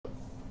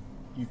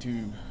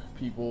YouTube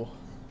people?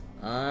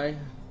 I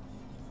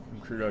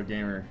am Crew Dog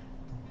Gamer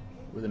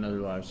with another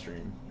live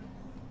stream.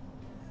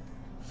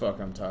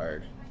 Fuck, I'm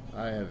tired.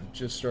 I have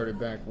just started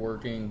back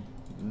working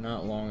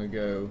not long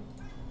ago.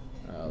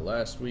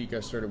 Last week I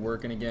started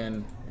working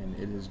again, and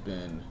it has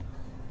been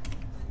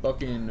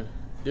fucking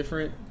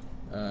different,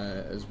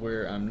 as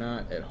where I'm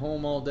not at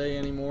home all day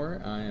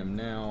anymore. I am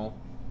now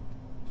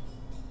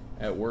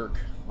at work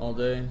all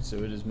day, so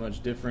it is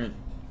much different.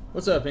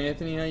 What's up,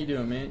 Anthony? How you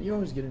doing, man? You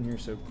always get in here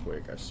so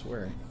quick, I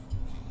swear.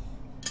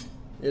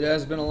 It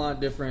has been a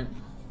lot different.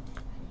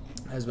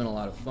 It has been a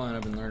lot of fun.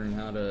 I've been learning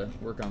how to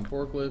work on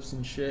forklifts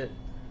and shit.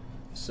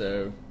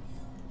 So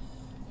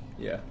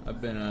yeah,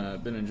 I've been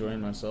enjoying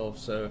myself.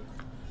 So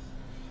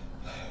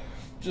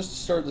just to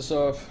start this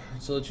off,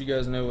 to let you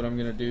guys know what I'm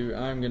gonna do,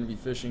 I'm gonna be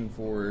fishing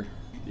for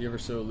the ever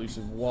so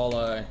elusive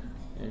walleye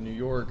in New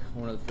York,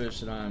 one of the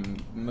fish that I'm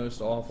most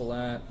awful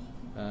at.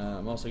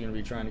 I'm also going to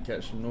be trying to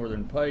catch some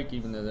northern pike,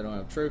 even though they don't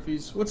have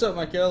trophies. What's up,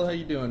 Michael? How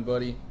you doing,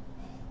 buddy?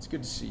 It's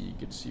good to see you.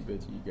 Good to see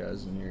both of you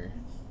guys in here.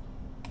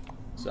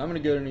 So I'm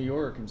going to go to New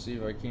York and see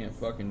if I can't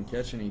fucking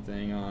catch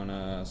anything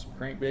on some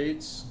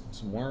crankbaits,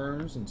 some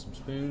worms, and some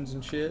spoons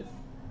and shit.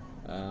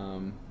 I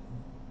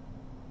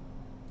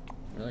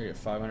get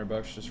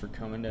 $500 just for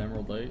coming to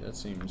Emerald Lake. That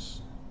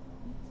seems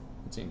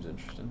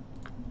interesting.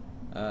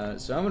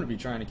 So I'm going to be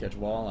trying to catch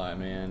walleye,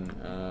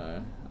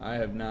 man. I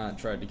have not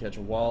tried to catch a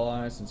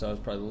walleye since I was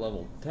probably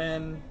level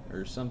 10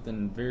 or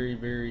something very,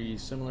 very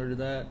similar to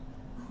that.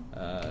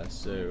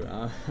 So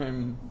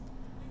I'm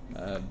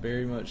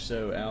very much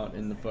so out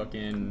in the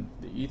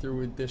ether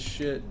with this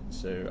shit.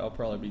 So I'll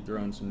probably be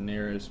throwing some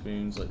narrow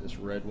spoons like this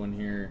red one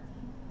here,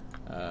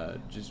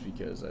 just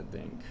because I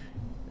think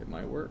it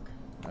might work.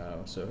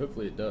 So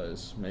hopefully it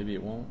does. Maybe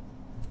it won't.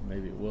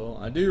 Maybe it will.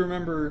 I do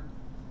remember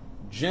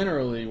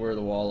generally where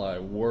the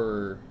walleye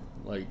were,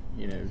 like,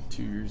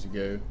 2 years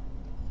ago.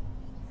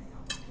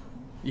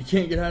 You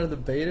can't get out of the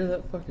beta?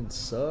 That fucking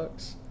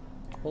sucks.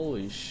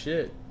 Holy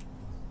shit.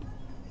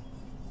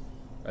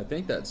 I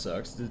think that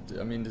sucks.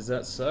 Does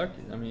that suck?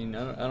 I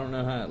don't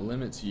know how it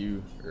limits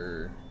you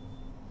or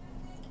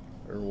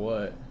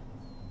what.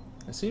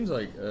 It seems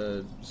like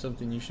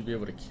something you should be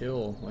able to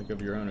kill, like,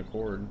 of your own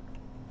accord.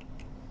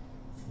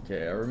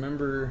 Okay, I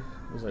remember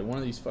it was like one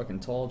of these fucking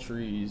tall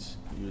trees.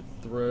 You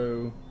would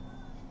throw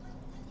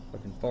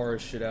fucking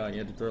forest shit out. You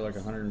had to throw like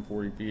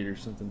 140 feet or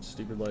something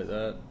stupid like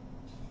that,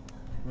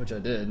 which I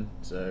did,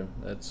 so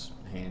that's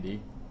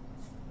handy.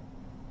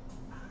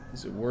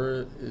 Is it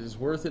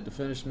worth it to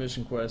finish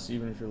mission quests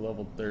even if you're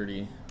level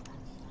 30?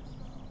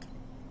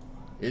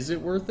 Is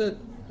it worth it?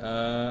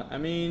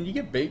 You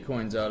get bait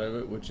coins out of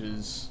it, which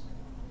is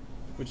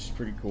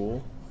pretty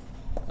cool.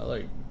 I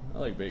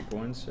like bait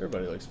coins.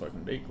 Everybody likes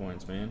fucking bait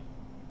coins, man.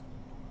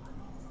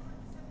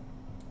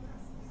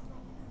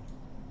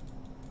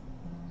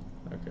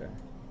 Okay.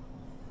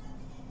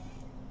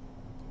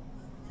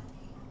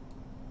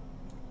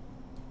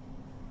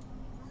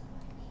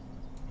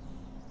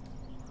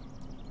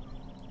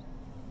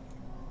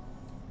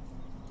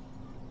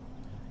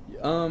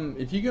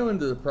 If you go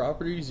into the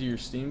properties of your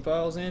Steam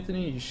files,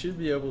 Anthony, you should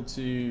be able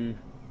to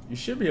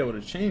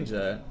change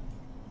that.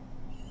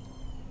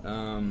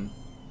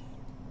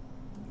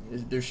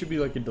 There should be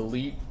like a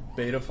delete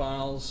beta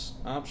files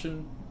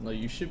option. Like,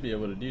 you should be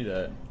able to do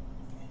that.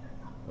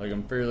 Like,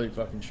 I'm fairly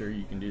fucking sure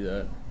you can do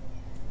that.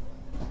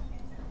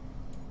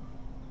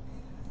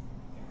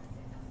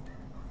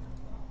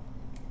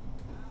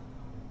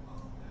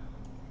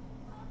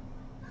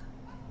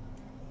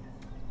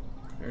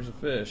 There's a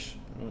fish. I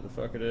don't know what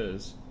the fuck it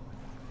is.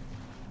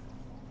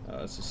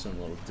 Oh, it's just some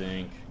little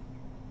dink.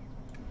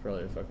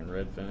 Probably a fucking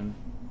redfin.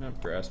 Nope,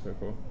 grass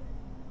pickerel.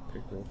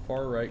 Pickerel.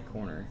 Far right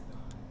corner.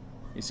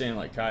 You saying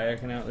like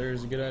kayaking out there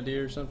is a good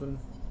idea or something?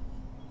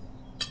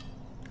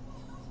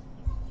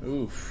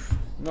 Oof.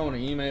 You might want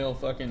to email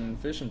fucking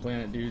Fishing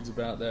Planet dudes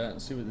about that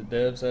and see what the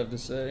devs have to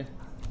say.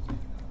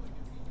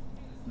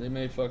 They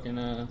may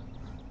fucking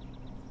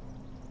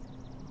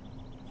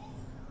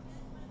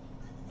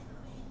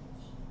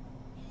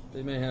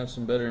they may have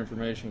some better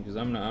information, because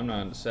I'm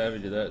not savvy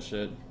to that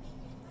shit.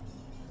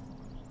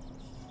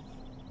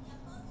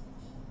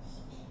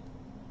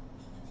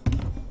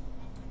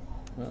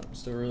 Well,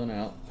 still reeling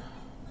out.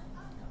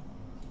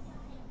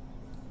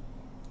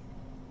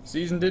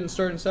 Season didn't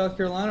start in South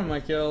Carolina,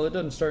 Michael. It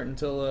doesn't start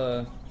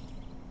until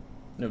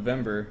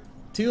November.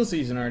 Teal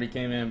season already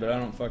came in, but I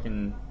don't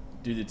fucking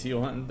do the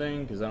teal hunting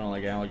thing because I don't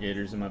like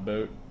alligators in my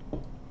boat.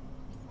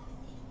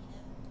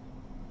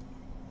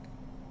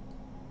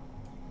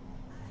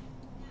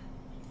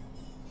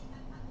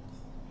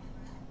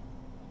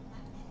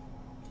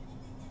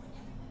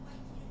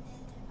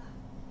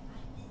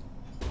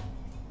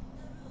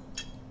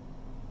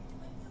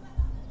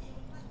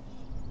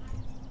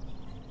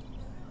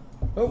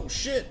 Oh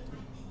shit!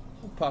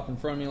 Don't pop in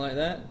front of me like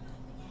that.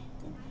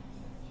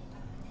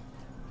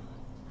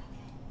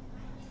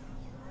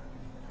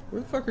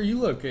 Where the fuck are you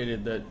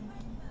located that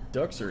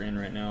ducks are in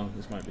right now?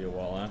 This might be a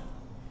walleye.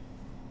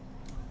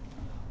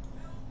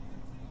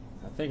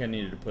 I think I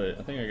needed to put,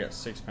 I think I got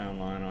 6-pound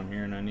line on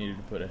here and I needed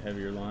to put a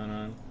heavier line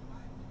on.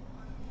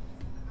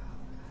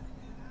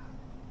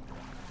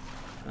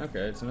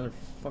 Okay, it's another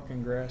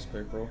fucking grass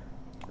pickerel.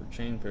 Or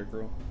chain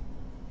pickerel.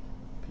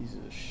 Pieces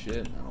of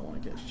shit. I don't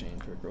want to catch chain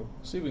pickerel.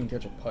 See if we can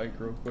catch a pike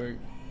real quick.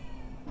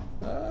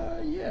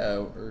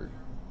 Yeah,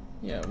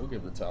 we'll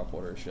give the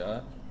topwater a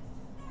shot.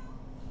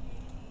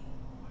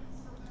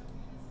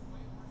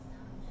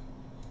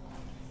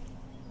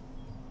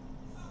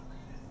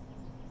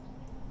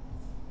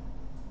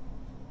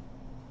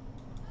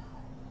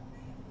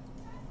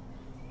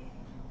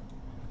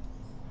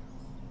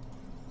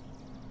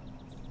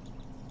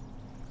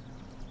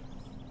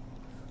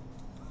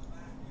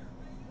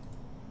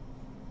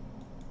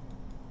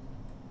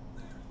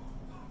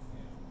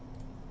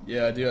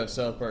 Yeah, I do have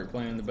South Park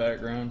playing in the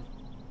background.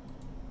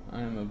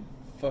 I am a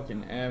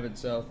fucking avid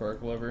South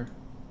Park lover.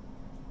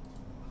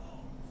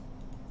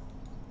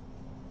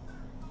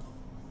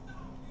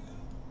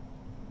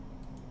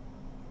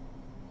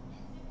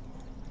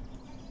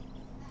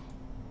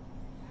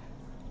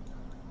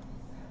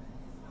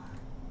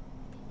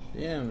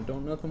 Damn,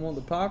 don't nothing want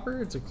the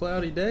popper? It's a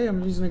cloudy day.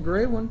 I'm using a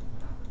gray one.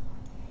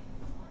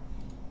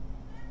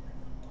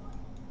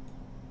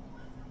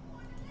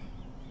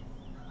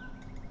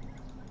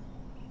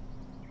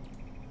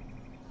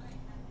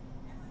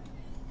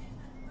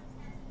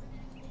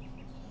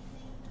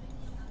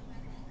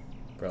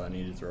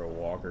 Probably need to throw a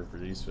walker for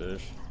these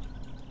fish.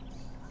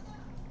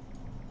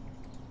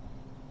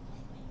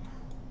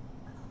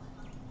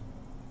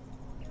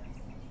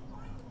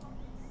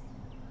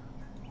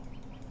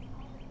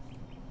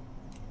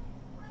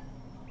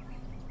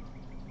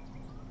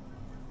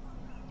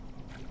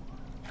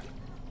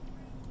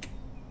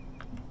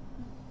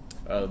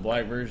 The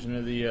black version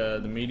of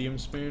the medium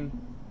spoon.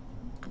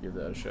 Give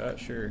that a shot,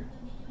 sure.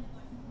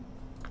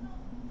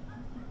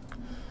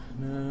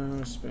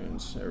 No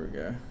spoons. There we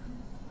go.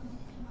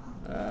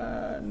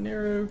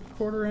 Narrow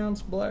 1/4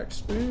 ounce black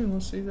spoon.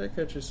 Let's see if that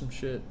catches some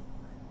shit.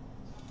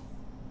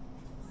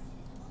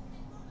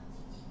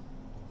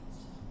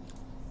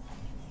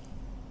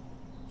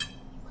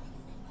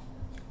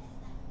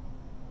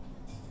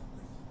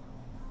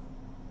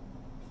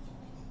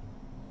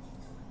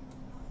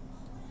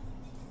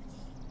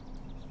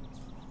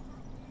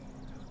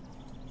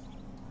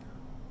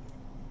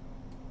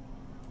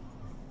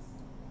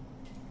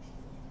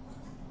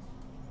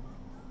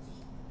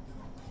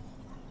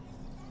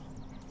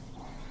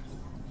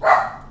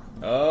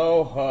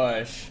 Oh,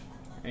 hush.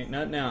 Ain't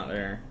nothing out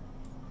there.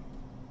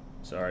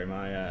 Sorry,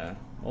 my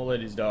old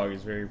lady's dog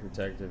is very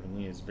protective and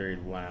he is very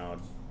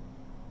loud.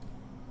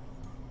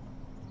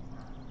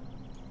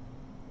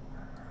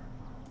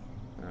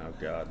 Oh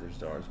god, there's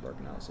dogs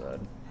barking outside.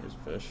 There's a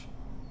fish.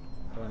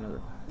 Oh, another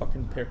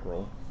fucking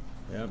pickerel.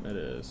 Yep, it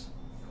is.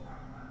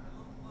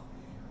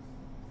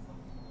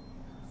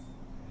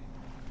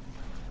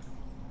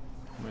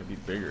 Might be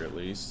bigger at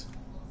least.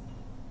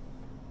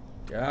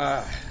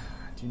 God.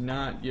 Do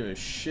not give a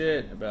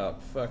shit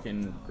about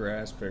fucking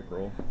grass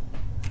pickerel.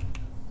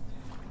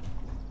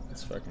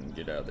 Let's fucking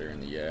get out there in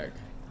the yak.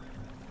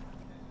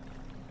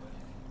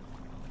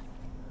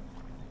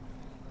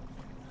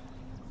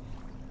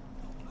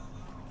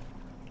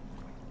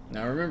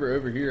 Now remember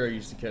over here I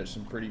used to catch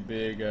some pretty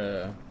big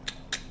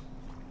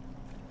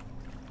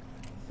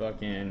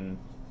fucking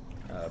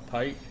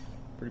pike.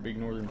 Pretty big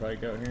northern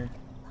pike out here.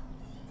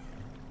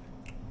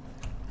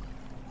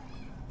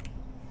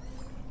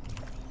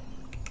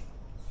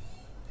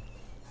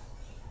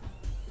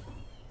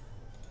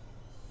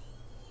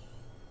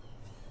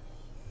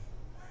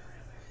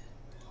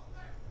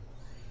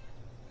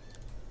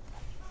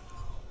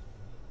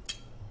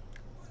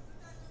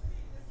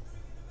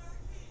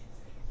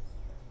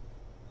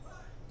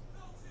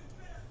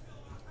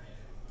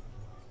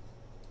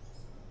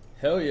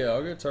 Hell yeah,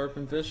 I'll go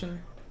tarpon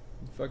fishing.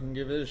 Fucking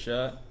give it a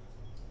shot.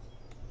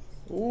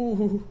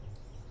 Ooh.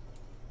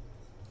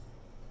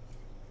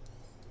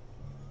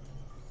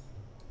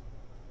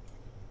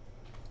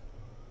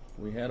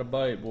 We had a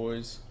bite,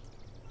 boys.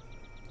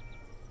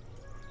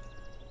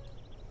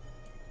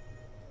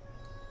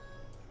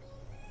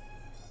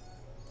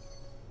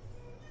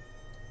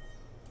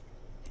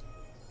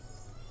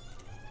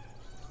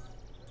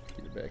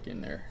 Get it back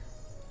in there.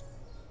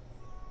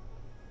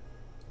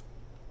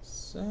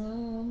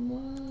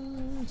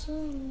 Someone,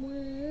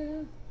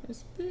 somewhere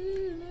is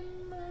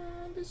feeling my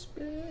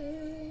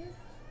despair.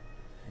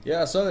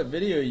 Yeah, I saw that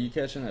video of you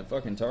catching that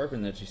fucking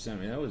tarpon that you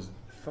sent me. That was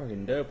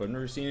fucking dope. I've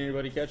never seen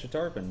anybody catch a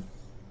tarpon.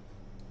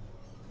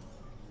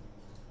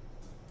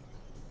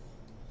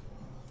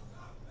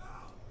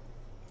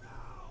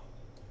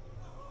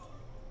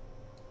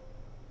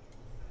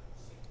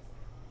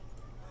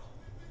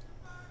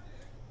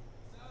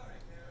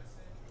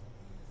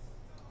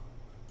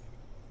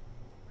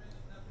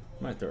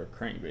 Might throw a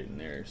crankbait in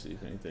there, see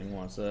if anything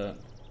wants that.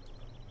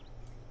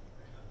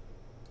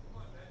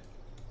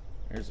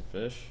 There's a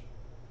fish.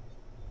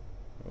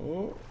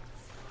 Oh.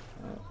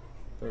 Thought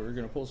we were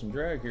gonna pull some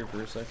drag here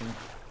for a second.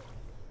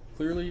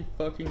 Clearly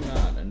fucking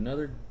not.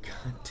 Another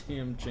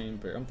goddamn chain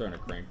pair. I'm throwing a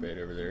crankbait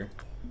over there.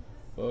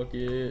 Fuck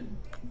it.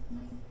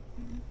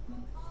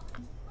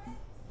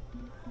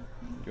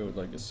 Go with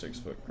like a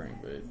 6-foot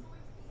crankbait.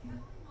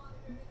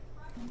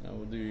 Now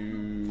we'll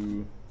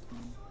do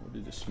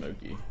the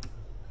smoky.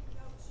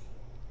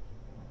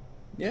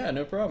 Yeah,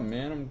 no problem,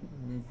 man.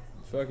 I'm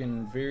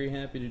fucking very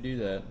happy to do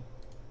that.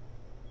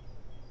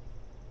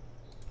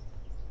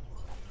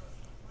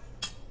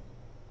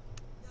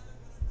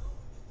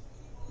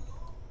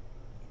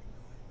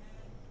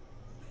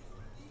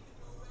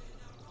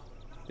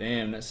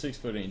 Damn, that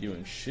 6-foot ain't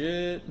doing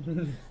shit.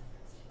 You're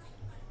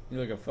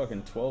like a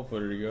fucking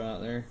 12-footer to go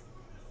out there.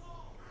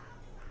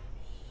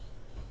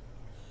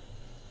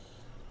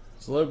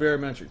 It's low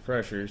barometric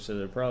pressure, so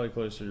they're probably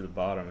closer to the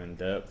bottom in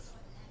depth.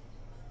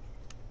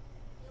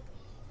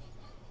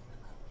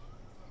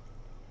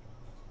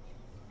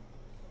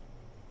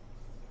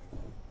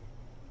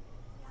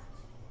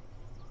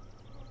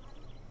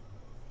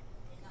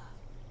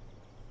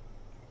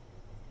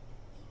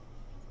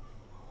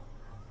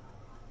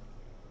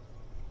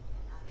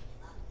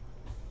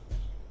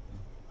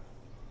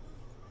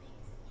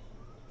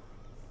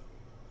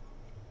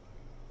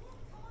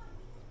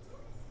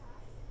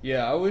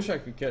 Yeah, I wish I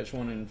could catch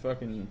one in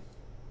fucking,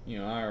 you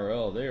know,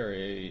 IRL. They are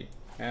a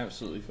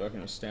absolutely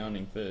fucking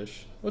astounding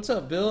fish. What's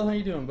up, Bill? How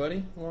you doing,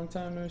 buddy? Long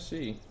time no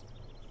see.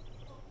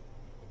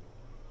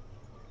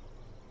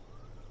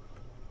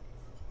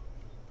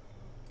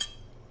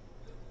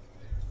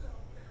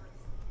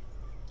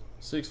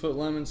 Six-foot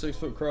lemon,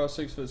 6-foot cross,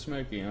 6-foot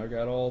smoky. I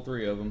got all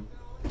three of them.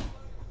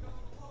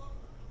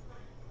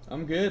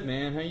 I'm good,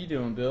 man. How you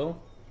doing,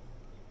 Bill?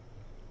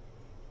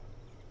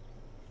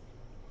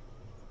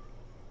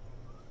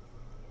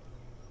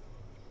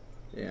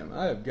 Damn,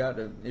 I have got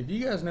to... If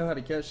you guys know how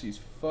to catch these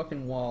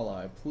fucking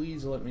walleye,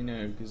 please let me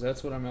know, because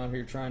that's what I'm out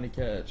here trying to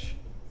catch.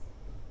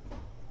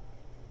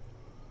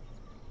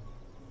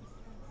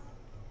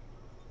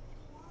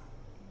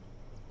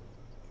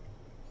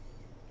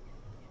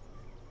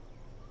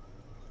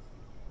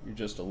 You're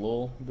just a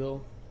lull,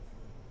 Bill?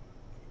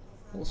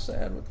 A little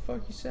sad. What the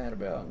fuck you sad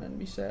about? Nothing to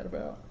be sad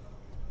about.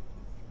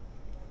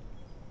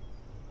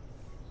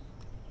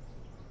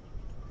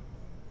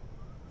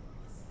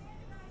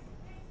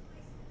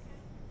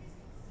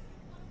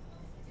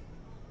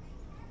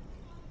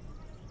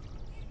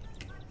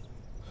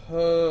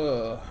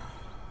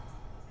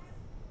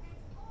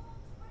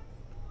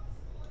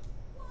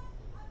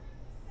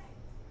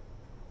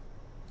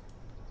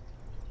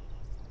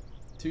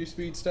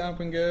 Two-speed stop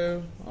and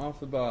go off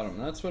the bottom.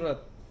 That's what I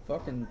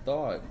fucking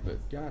thought,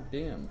 but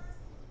goddamn.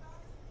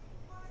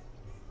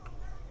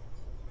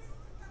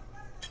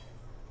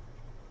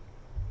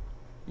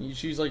 You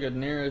choose like a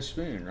narrow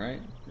spoon,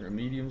 right? Or a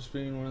medium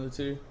spoon, one of the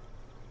two.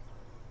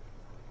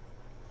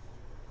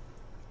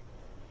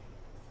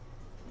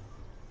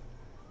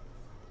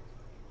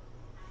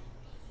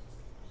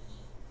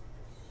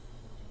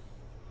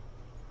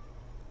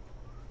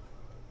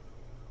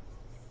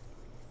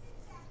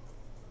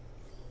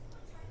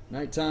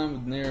 Nighttime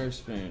with narrow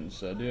spoons,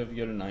 so I do have to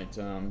go to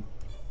nighttime.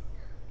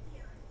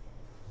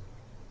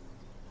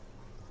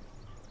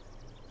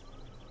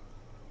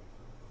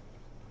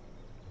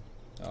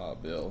 Aw,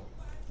 Bill.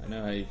 I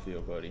know how you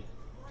feel, buddy.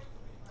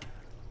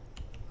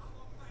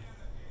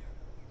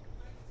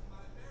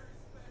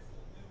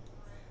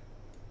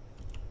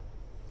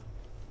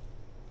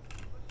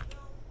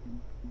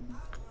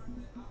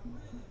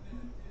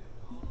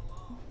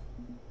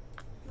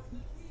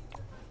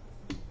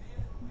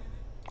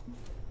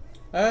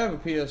 I have a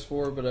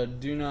PS4, but I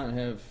do not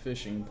have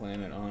Fishing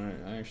Planet on it.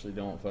 I actually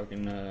don't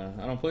fucking,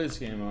 I don't play this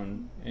game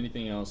on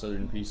anything else other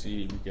than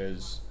PC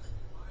because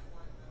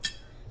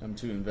I'm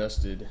too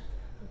invested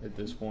at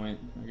this point,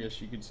 I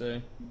guess you could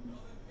say.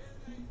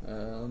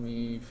 Let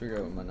me figure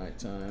out what my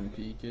nighttime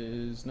peak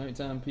is.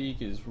 Nighttime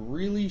peak is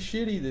really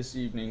shitty this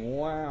evening.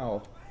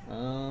 Wow.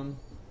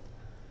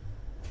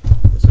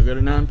 Guess I'll go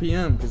to 9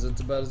 p.m. because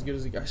it's about as good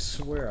as it gets.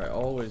 I swear I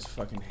always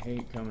fucking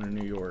hate coming to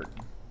New York.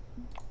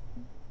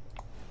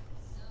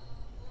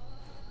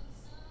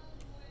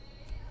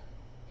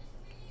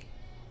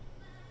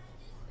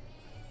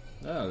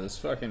 Oh, this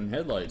fucking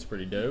headlight's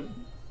pretty dope.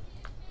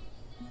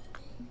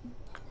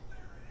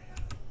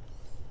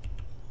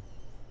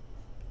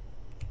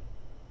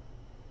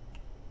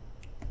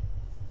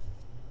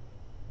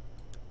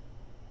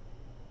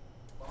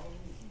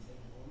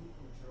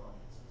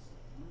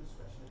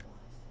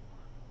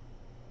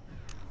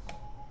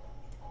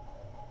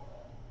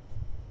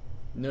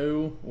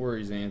 No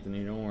worries,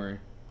 Anthony, don't worry.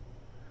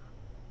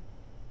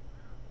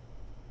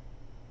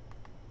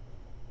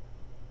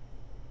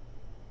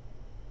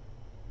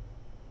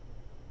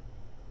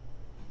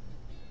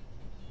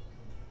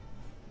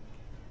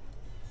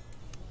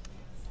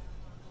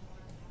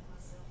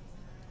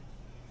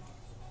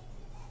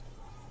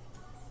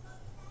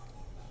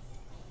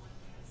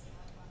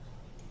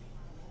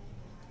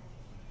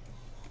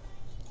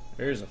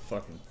 There's a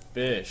fucking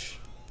fish.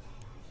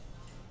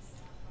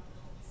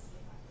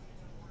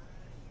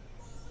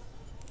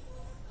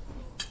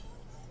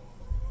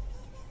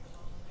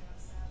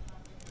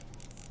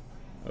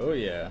 Oh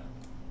yeah.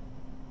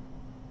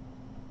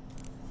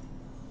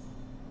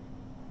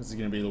 This is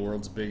gonna be the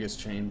world's biggest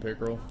chain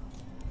pickerel.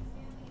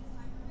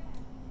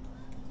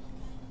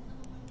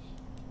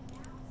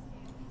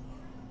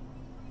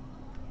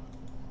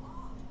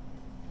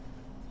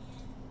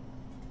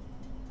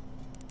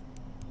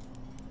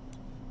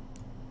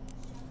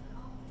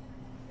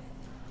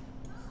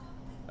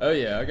 Oh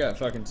yeah, I got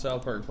fucking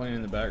South Park playing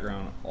in the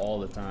background all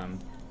the time.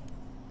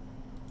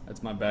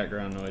 That's my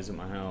background noise at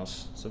my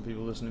house. Some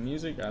people listen to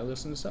music, I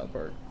listen to South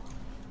Park.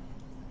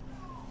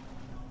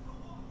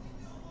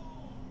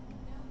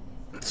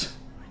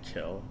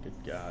 Kill, good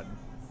God.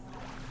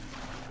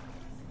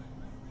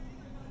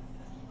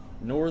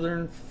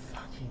 Northern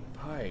fucking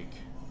pike.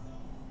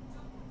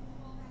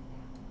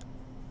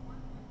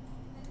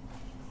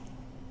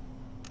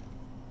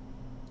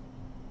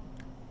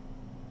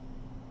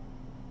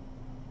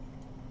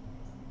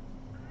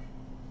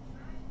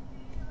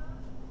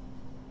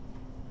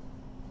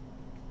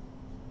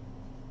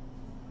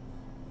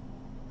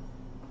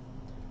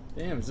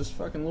 Damn, is this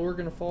fucking lure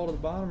gonna fall to the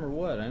bottom or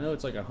what? I know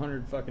it's like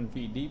 100 fucking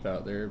feet deep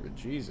out there, but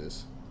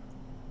Jesus.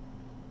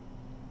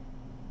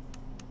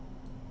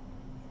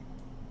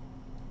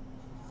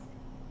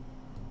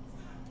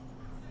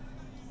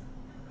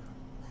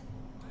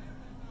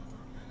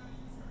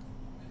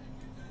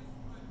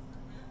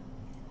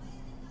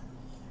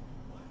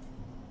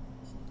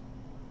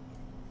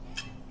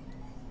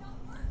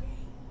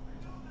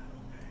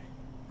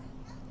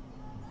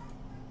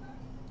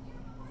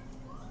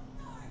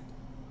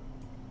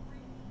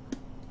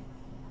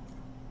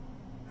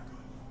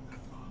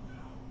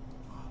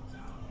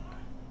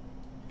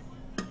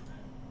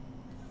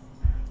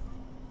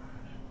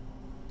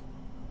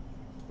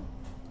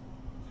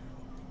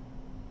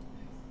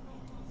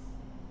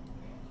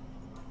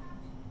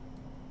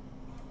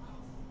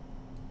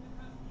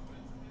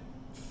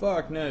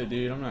 Fuck no,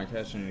 dude. I'm not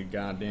catching any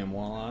goddamn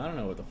walleye. I don't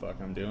know what the fuck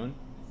I'm doing.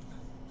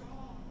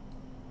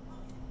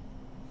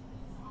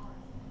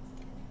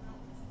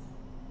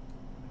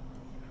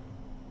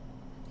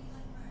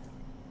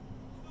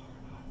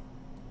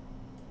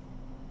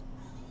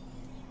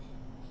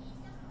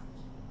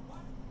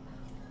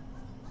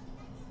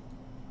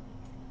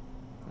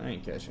 I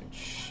ain't catching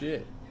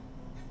shit.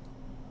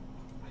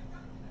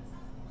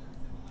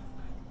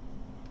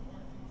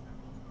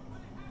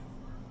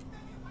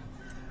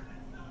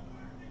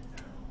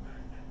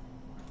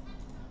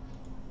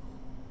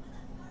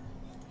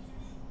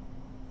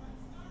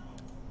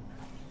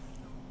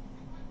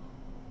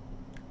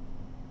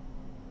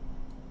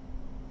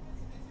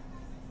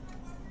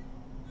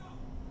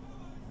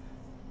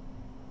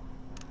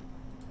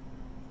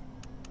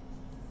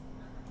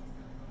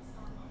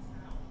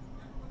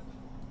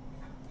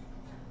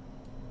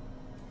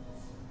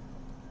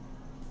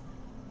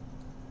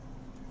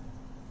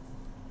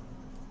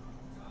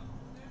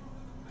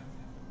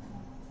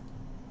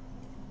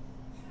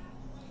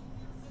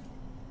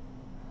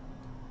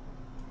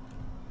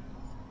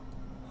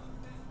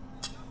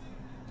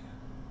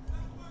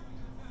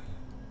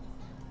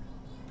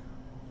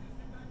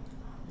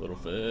 Little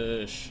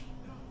fish.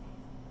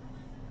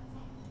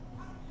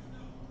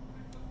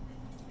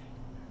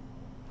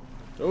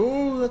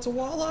 Oh, that's a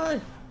walleye.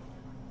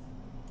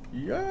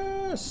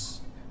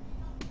 Yes.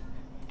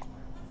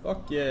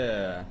 Fuck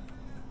yeah.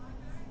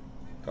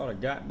 Caught a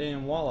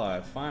goddamn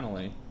walleye,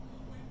 finally.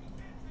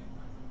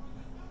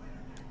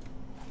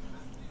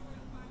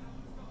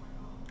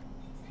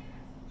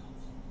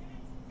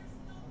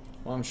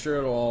 Well, I'm sure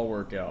it'll all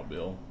work out,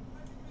 Bill.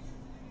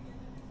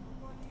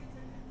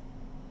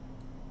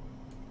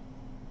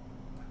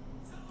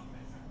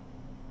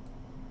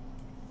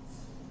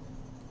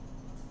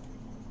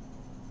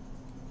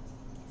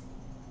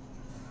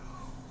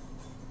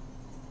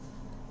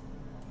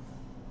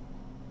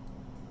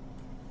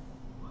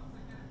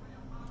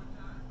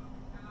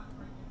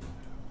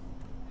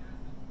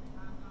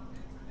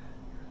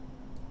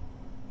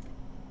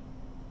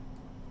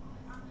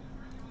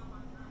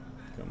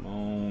 Come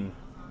on.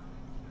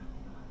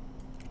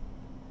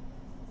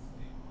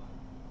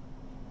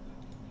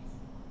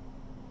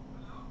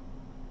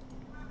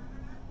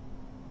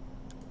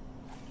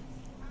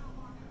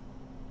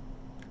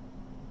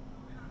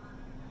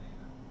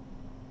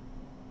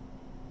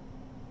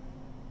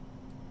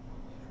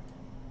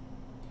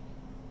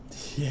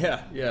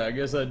 Yeah, I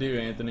guess I do,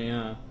 Anthony,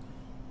 huh?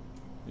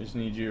 Just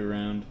need you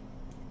around.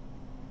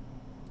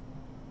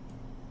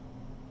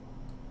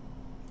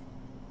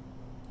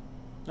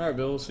 Alright,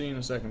 Bill, we'll see you in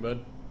a second,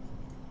 bud.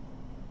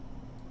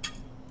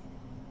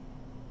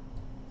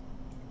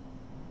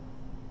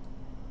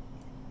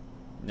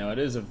 No, it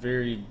is a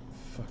very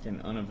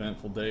fucking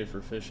uneventful day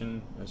for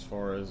fishing as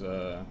far as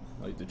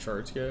like the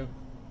charts go.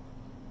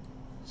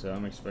 So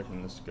I'm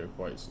expecting this to go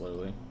quite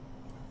slowly.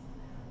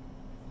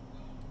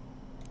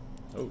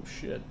 Oh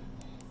shit.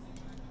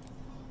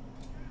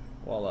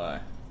 Walleye.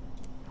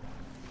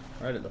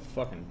 Right at the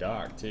fucking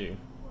dock too.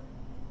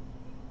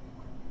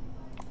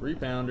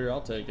 3-pounder,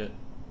 I'll take it.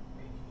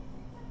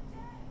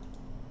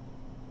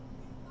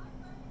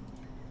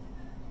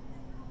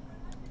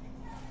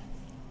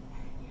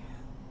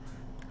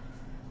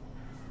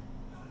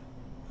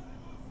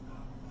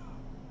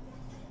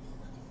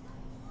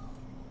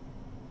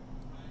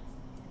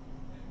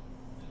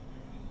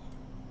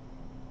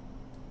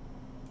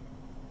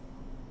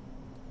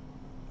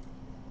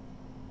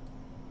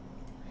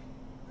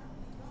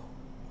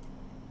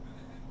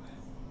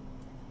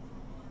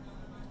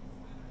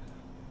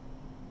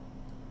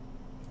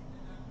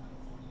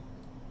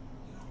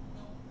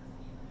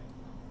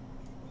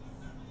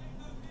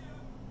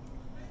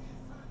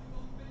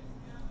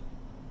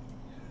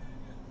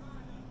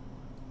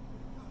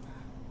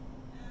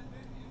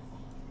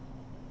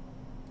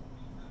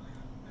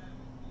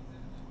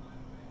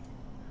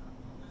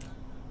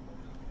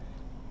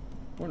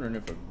 Wondering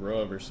if a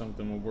grub or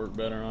something would work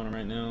better on him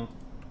right now.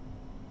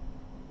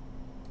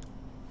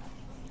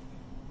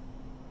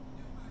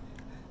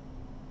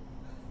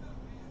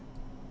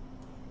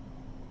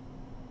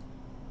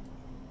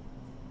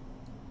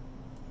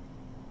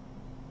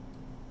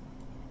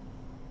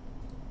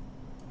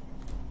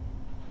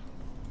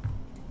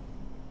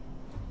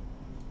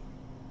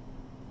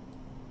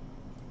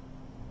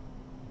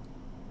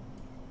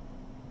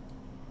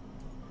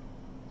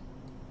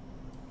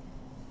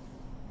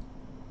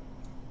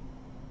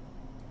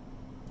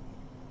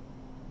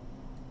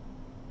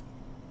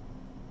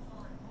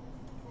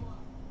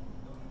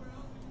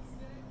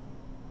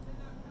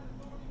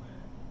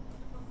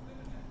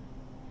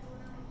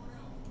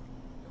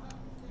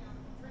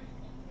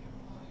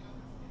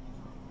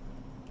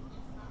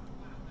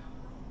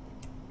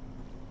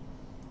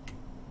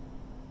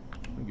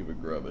 Give a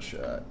grub a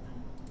shot.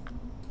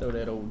 Throw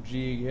that old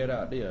jig head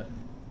out there.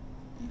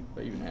 If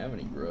I even have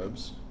any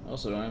grubs. I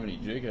also don't have any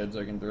jig heads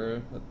I can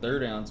throw. A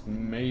 1/3 ounce,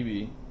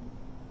 maybe.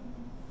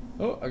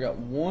 Oh, I got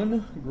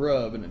one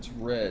grub and it's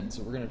red,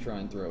 so we're gonna try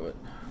and throw it.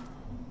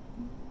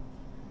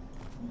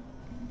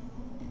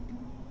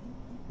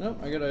 Nope,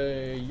 I got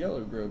a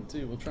yellow grub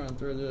too. We'll try and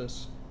throw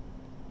this.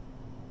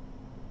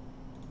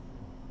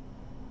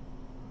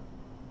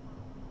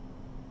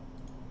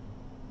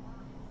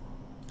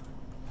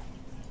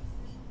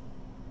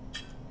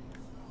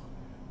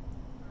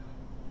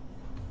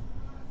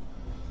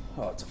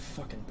 Oh, it's a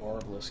fucking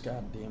barbless,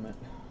 god damn it.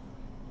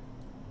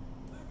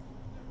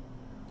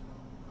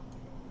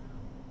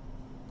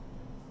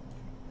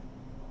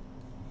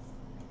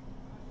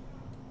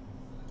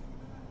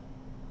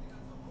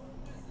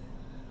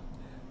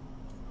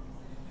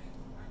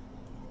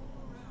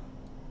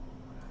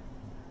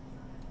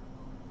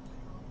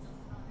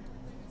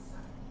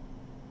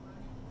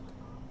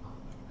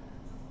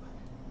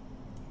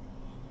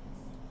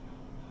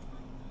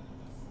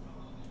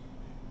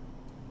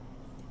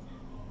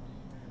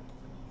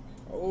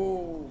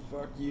 Oh,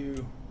 fuck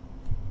you.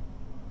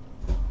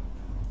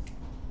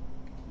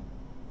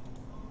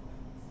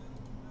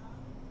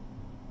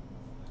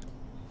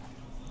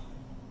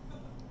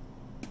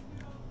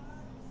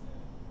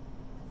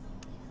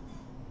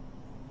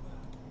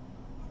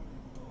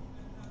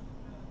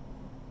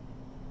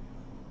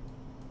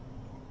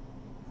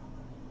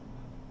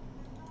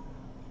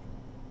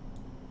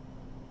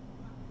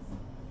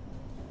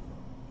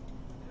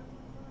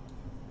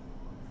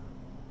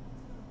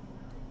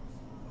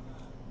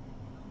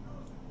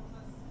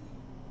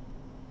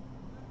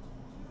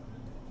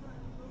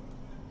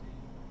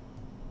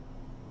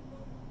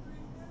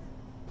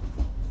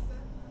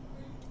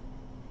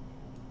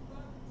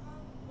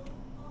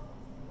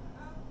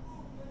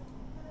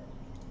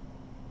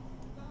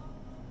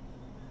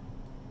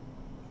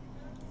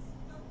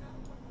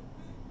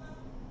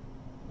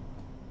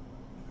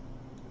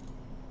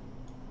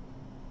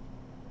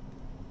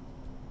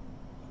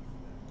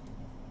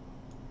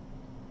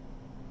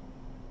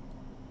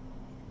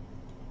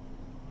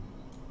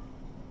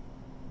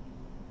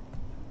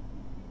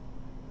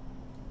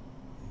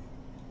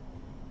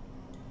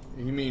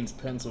 He means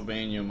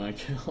Pennsylvania,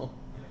 Michael.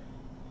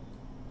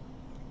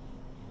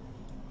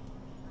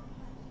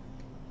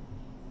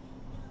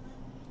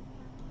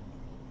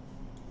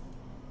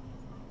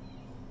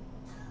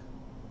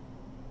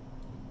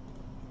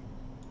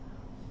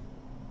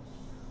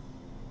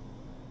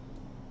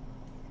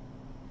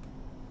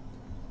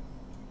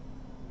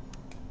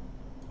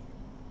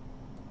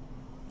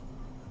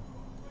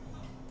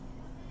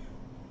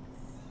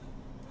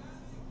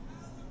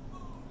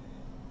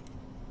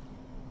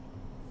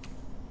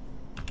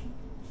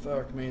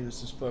 Fuck me,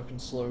 this is fucking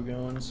slow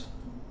goings.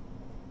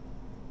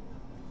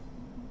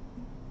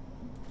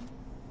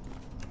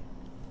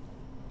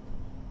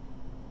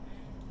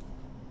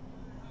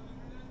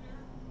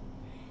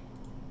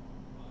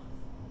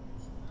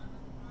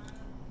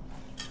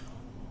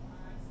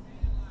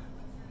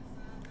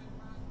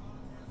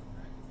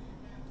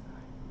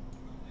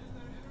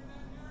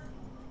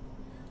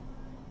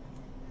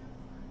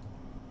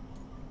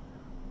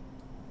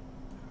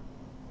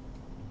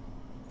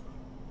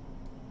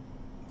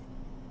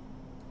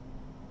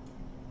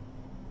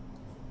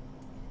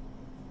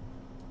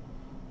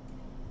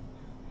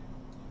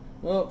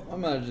 Well, I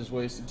might have just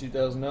wasted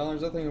 $2,000.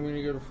 I think I'm going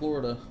to go to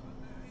Florida.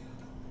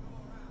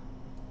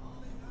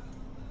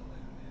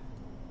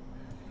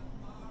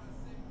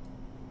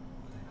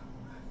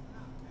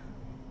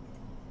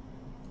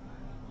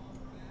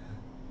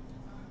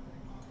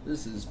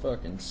 This is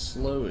fucking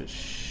slow as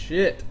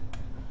shit.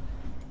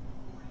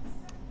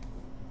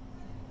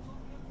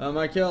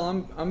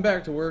 Michael, I'm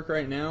back to work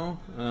right now.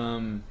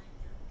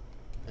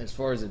 As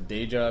far as a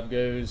day job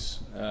goes,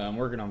 I'm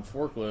working on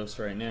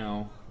forklifts right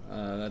now.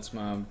 That's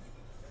my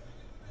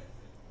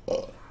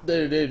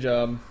day-to-day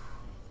job.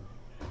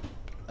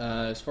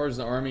 As far as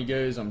the Army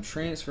goes, I'm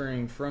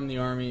transferring from the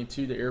Army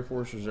to the Air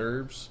Force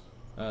Reserves,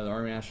 the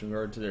Army National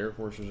Guard to the Air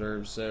Force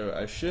Reserves. So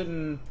I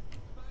shouldn't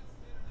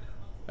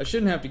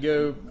have to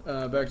go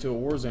back to a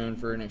war zone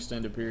for an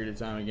extended period of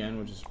time again,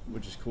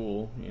 which is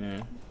cool. You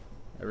know,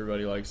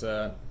 everybody likes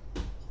that.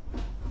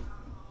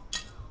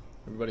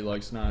 Everybody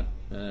likes not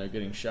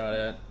getting shot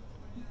at.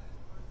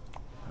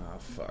 Oh,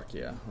 fuck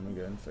yeah. Let me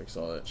go ahead and fix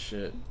all that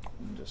shit.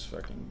 And just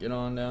fucking get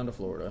on down to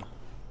Florida.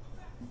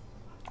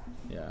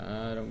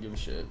 Yeah, I don't give a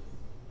shit.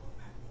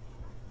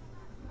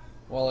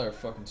 Walleye are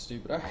fucking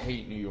stupid. I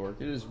hate New York.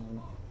 It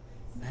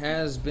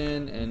has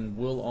been and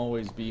will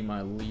always be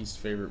my least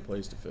favorite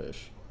place to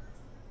fish.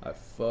 I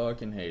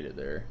fucking hate it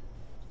there.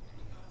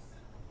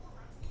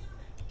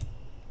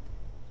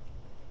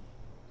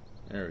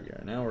 There we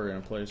go. Now we're in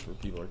a place where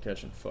people are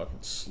catching fucking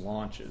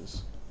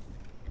slaunches.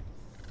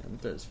 Let me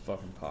throw this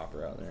fucking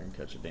popper out there and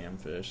catch a damn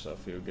fish so I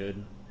feel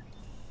good.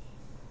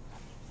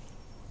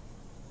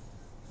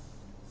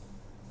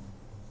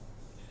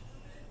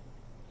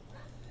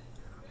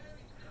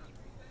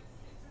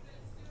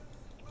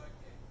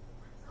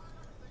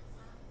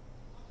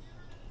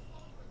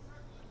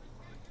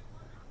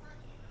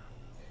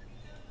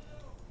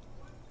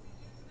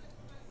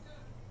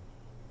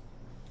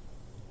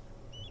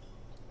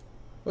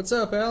 What's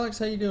up, Alex?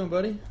 How you doing,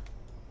 buddy?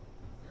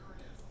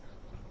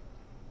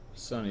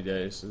 Sunny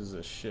day. So this is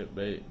a shit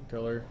bait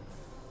color.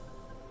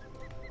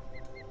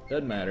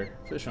 Doesn't matter.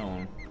 Fish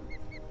on.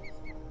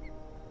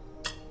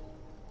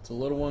 It's a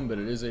little one, but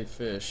it is a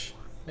fish.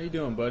 How you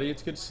doing, buddy?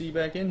 It's good to see you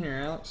back in here,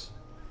 Alex.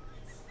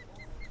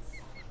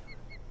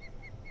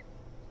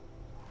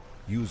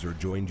 User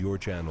joined your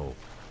channel.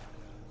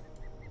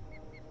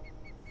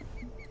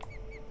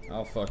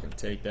 I'll fucking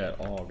take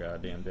that all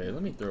goddamn day.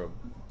 Let me throw a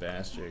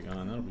bass jig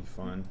on. That'll be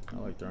fun. I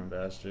like throwing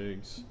bass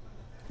jigs.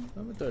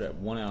 Let me throw that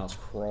 1 ounce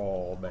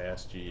crawl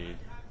bass jig.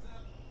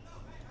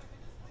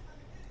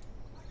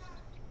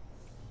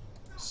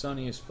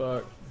 Sunny as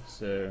fuck,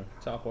 so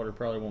topwater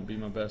probably won't be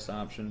my best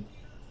option.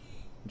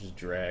 Just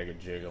drag a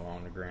jig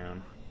along the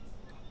ground.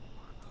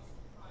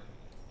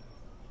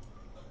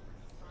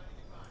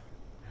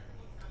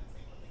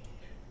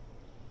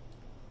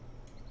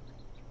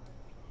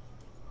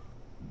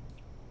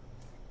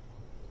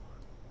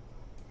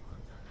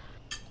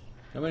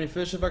 How many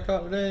fish have I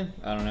caught today?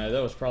 I don't know.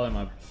 That was probably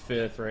my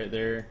 5th right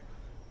there.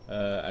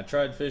 I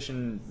tried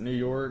fishing New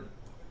York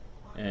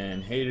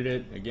and hated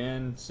it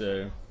again,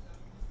 so.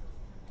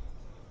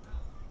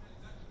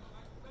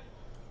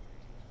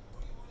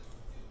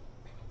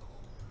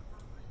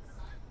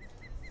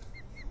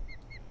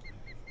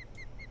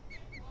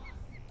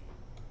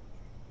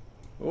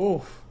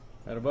 Oof,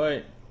 had a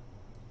bite.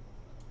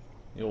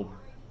 The old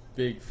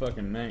big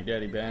fucking Mac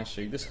Daddy bass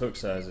jig. This hook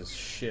size is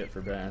shit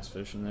for bass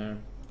fishing though.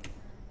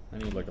 I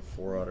need like a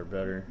 4/0 or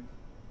better.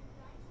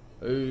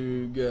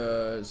 Oh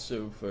god, it's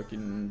so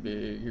fucking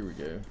big. Here we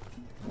go.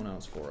 1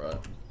 ounce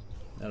 4/0.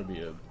 That'll be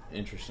an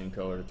interesting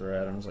color to throw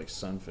at them. It's like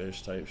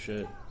sunfish type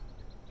shit.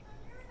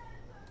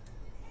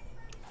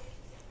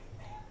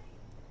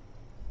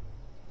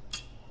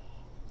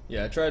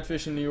 Yeah, I tried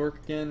fishing New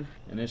York again,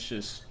 and it's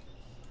just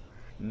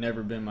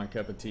never been my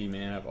cup of tea,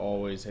 man. I've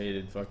always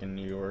hated fucking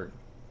New York.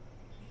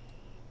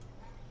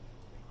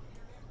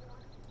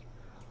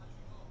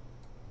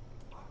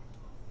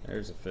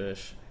 There's a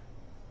fish.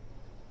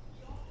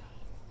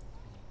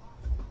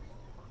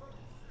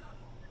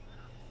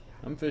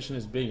 I'm fishing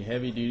this big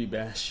heavy duty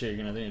bass jig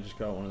and I think I just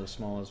caught one of the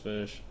smallest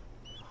fish.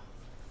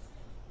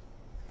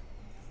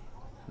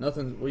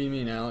 Nothing, what do you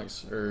mean,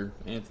 Alex? Or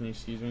Anthony,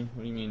 excuse me?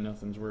 What do you mean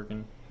nothing's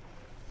working?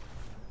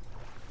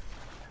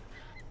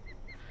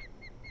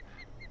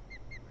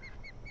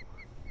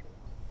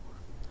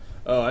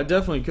 Oh, I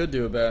definitely could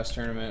do a bass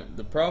tournament.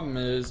 The problem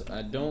is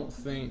I don't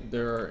think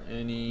there are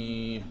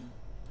any.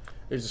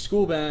 There's a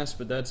school bass,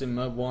 but that's in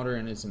mud water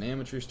and it's an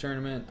amateur's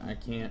tournament. I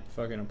can't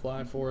fucking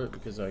apply for it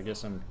because I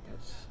guess I'm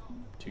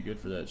too good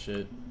for that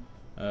shit.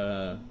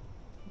 The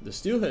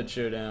Steelhead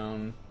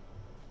Showdown,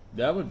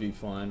 that would be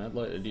fun. I'd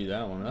like to do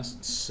that one.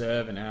 That's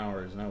 7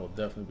 hours and I will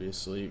definitely be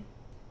asleep.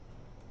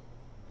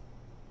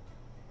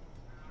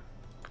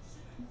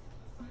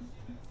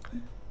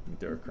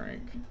 Throw a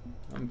crank.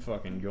 I'm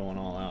fucking going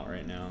all out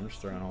right now. I'm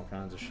just throwing all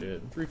kinds of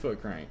shit.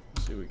 3-foot crank.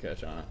 Let's see what we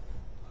catch on it.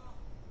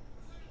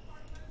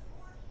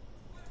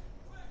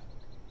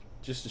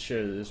 Just to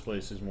show that this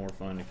place is more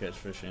fun to catch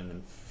fish in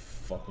than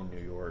fucking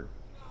New York.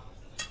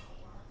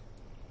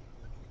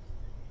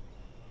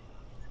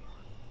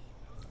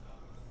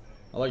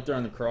 I like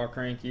throwing the craw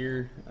crank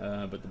here,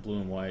 but the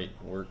blue and white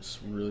works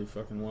really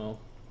fucking well.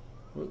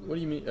 What do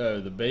you mean?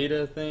 The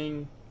beta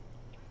thing?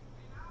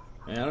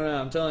 Man, I don't know.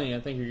 I'm telling you, I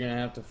think you're gonna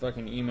have to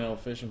fucking email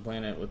Fishing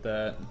Planet with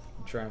that and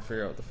try and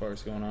figure out what the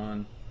fuck's going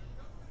on.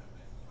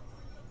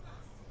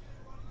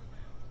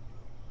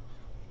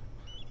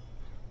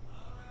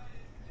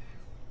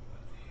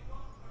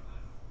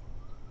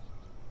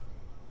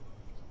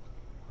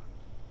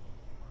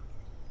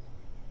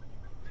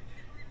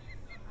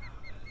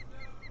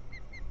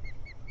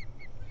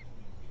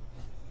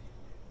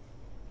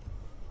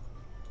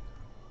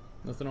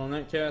 Nothing on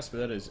that cast, but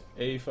that is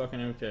a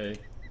fucking okay.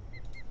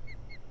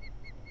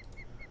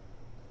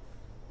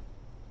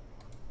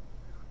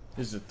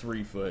 This is a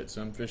 3-foot,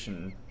 so I'm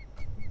fishing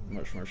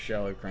much more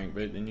shallow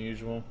crankbait than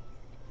usual.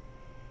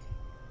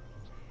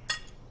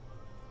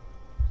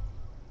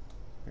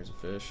 There's a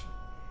fish.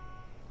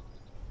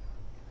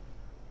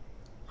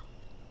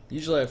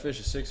 Usually I fish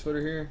a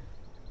 6-footer here.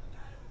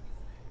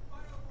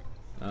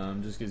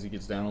 Just because it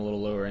gets down a little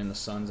lower and the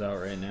sun's out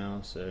right now,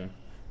 so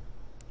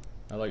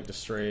I like to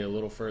stray a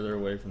little further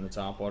away from the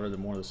top water the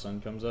more the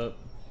sun comes up.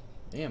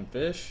 Damn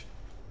fish,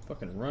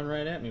 fucking run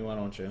right at me, why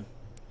don't you?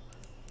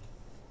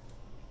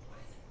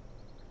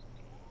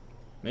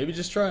 Maybe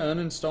just try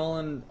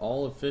uninstalling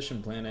all of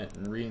Fishing Planet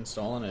and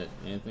reinstalling it,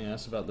 Anthony.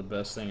 That's about the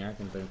best thing I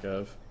can think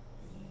of.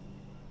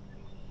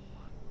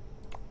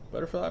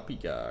 Butterfly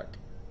peacock.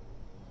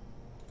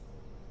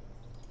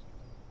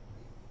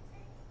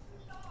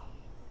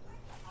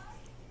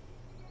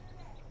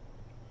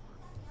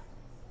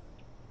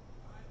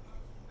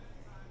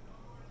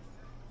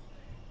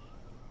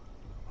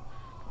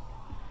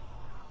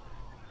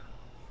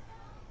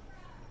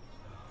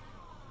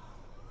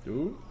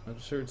 Ooh, I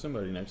just heard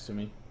somebody next to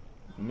me.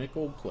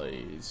 Mickle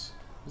plays.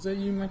 Is that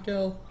you,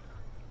 Mikel?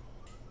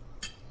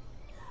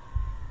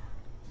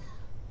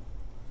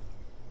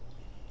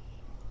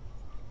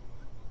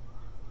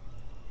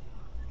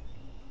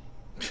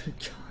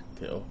 God,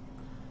 Bill.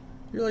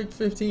 You're like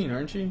 15,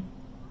 aren't you?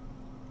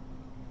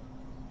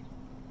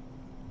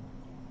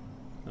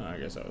 Oh, I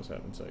guess I was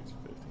having sex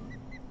at 15.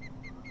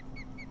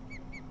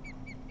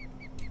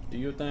 Do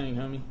your thing,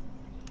 homie.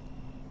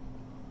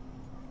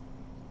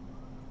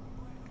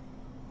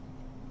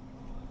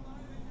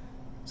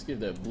 Let's give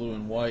that blue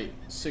and white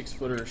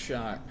 6-footer a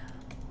shot.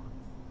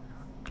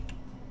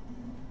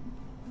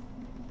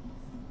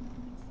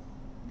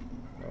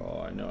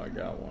 Oh, I know I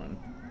got one.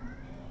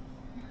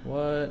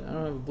 What? I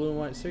don't have a blue and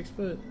white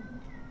 6-foot?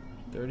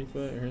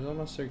 30-foot? Here's all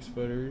my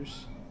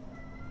 6-footers.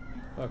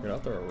 Fuck it, I'll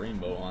throw a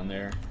rainbow on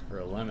there. Or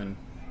a lemon.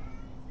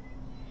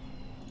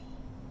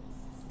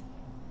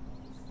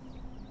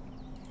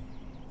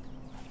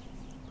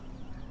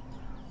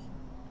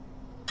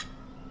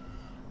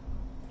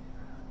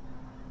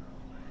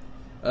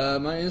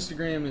 My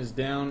Instagram is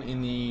down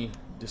in the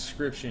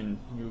description.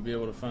 You will be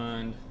able to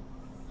find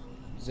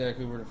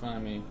exactly where to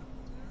find me.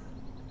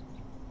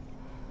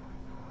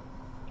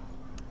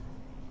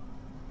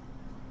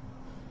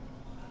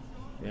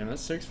 Damn, that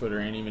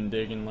 6-footer ain't even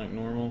digging like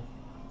normal.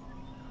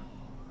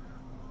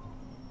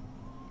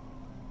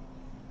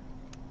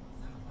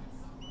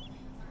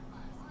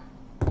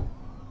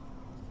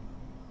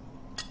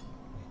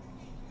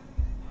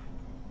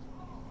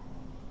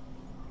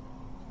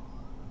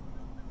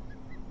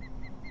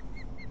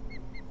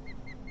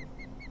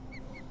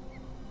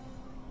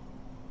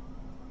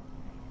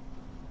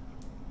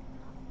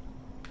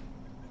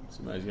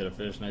 Somebody's got a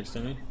fish next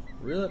to me.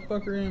 Reel that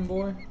fucker in,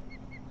 boy.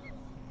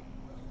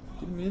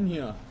 Get him in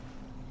here.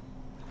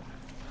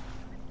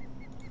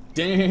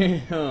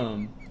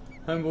 Damn!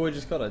 Homeboy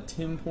just caught a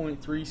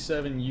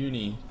 10.37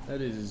 uni.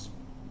 That is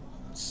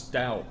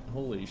stout.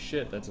 Holy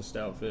shit, that's a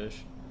stout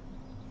fish.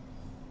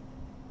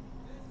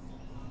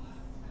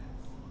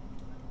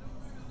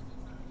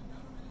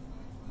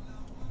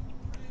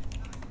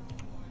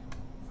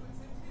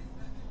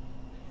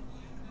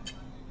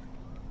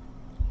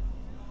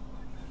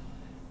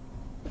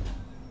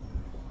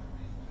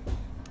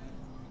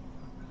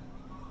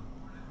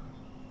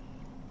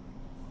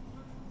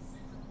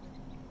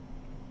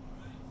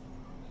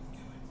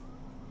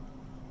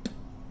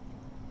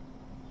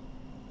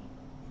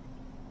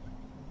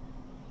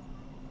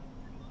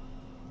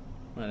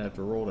 Might have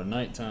to roll to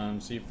nighttime,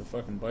 see if the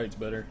fucking bite's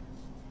better.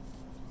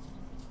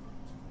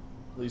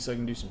 At least I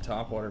can do some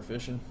topwater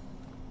fishing.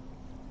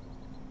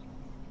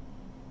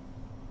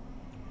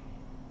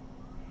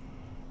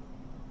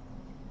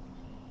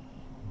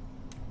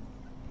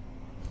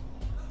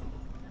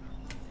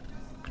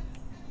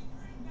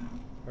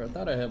 Or I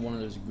thought I had one of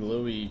those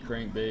glowy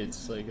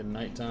crankbaits, like a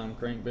nighttime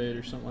crankbait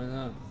or something like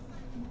that.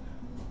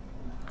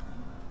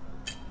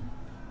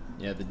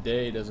 Yeah, the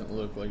day doesn't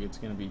look like it's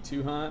going to be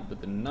too hot, but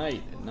the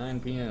night at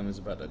 9 p.m. is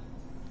about to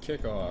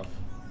kick off.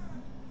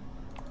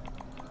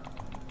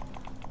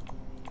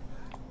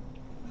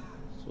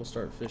 So we'll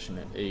start fishing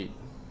at 8.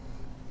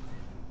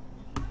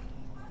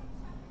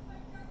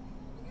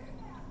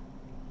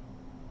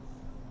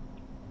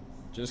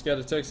 Just got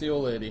to text the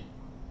old lady.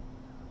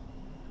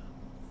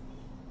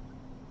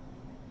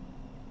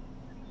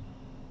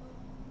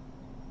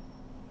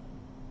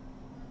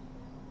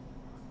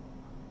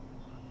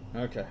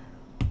 Okay.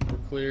 We're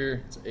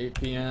clear. It's 8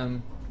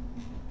 p.m.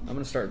 I'm going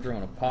to start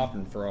throwing a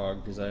popping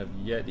frog because I have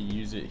yet to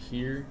use it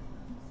here.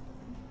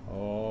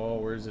 Oh,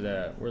 where's it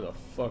at? Where the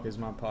fuck is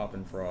my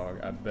popping frog?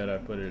 I bet I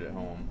put it at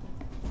home.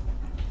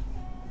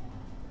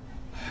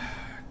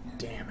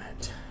 Damn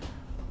it.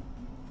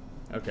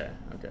 Okay,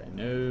 okay.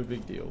 No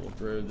big deal. We'll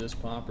throw this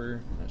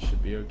popper. That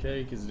should be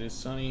okay because it is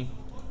sunny.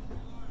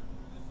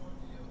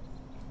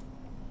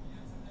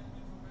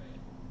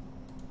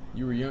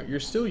 You were young. You're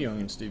still young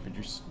and stupid.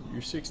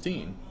 You're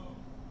 16.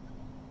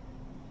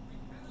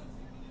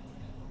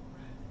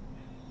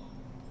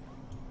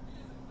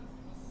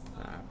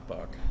 Ah,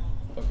 fuck.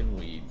 Fucking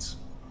weeds.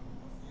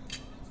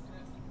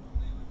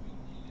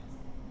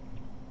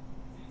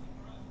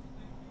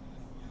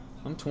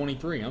 I'm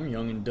 23. I'm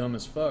young and dumb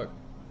as fuck.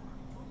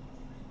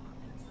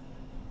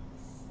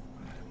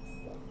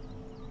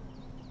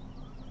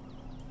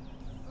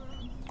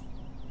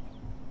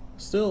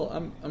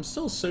 I'm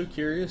still so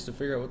curious to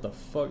figure out what the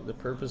fuck the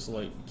purpose of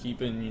like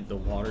keeping the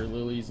water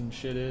lilies and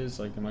shit is.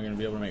 Like, am I gonna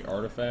be able to make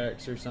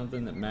artifacts or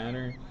something that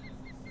matter?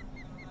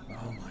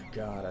 Oh my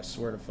god, I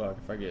swear to fuck,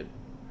 if I get...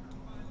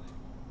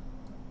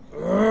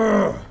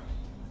 Ugh!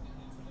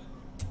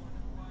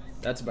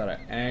 That's about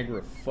an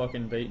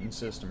aggra-fucking baiting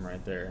system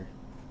right there.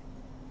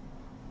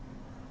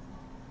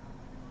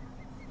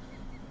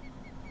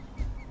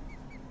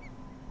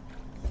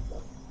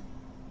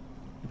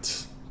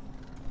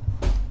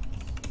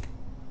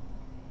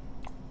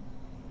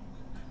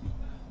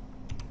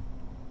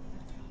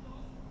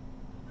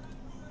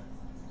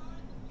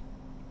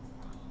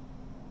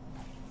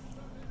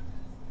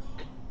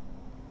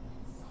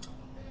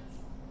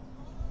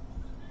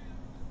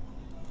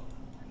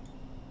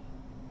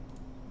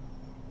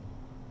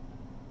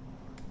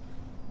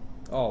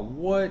 Oh,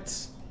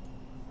 what?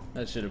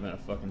 That should have been a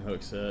fucking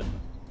hook set.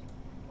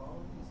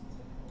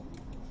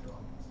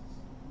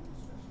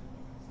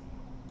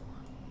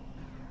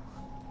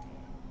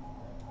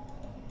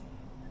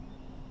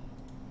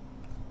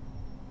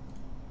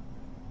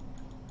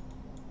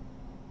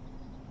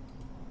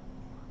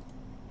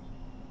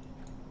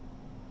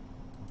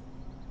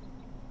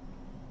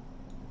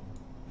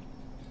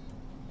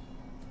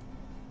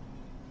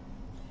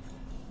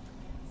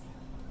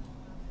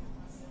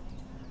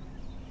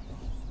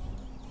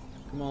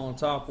 Come on,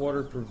 top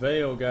water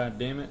prevail, god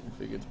damn it.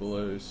 If it gets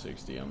below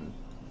 60, I'm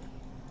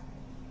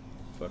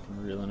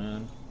fucking reeling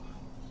in.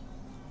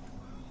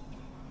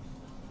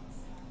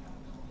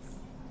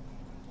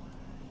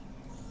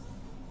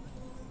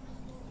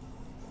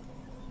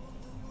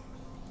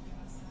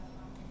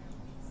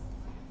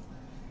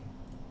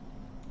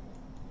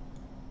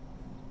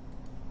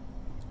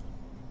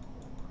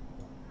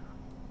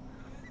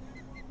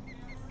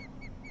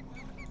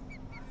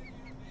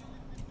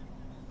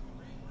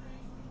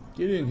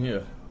 Get in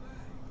here.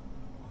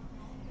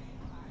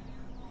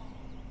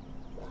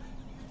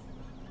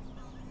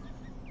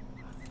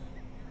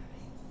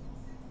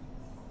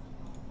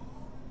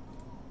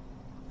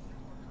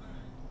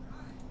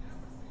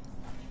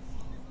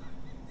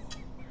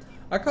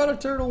 I caught a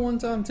turtle one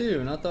time too,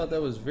 and I thought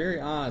that was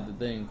very odd that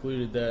they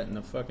included that in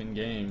the fucking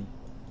game,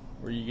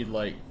 where you could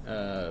like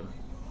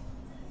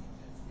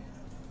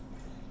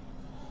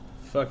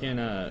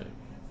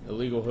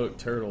illegal hook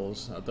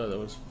turtles. I thought that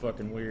was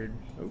fucking weird.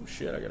 Oh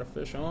shit, I got a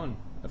fish on.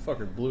 That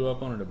fucker blew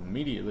up on it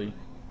immediately.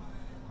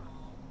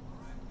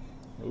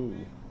 Ooh.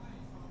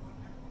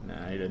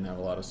 Nah, he didn't have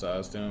a lot of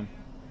size to him.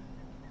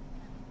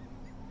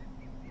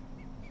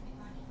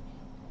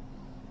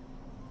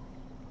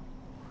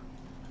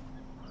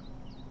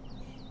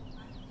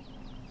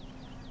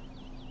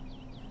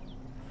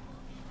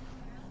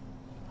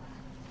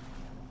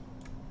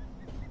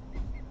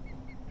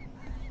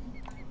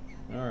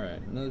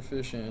 Alright, another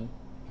fish in.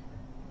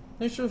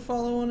 Thanks for the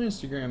follow on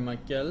Instagram,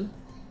 Michael.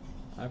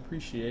 I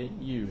appreciate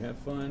you. Have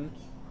fun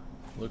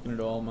looking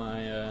at all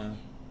my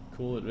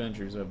cool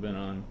adventures I've been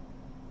on.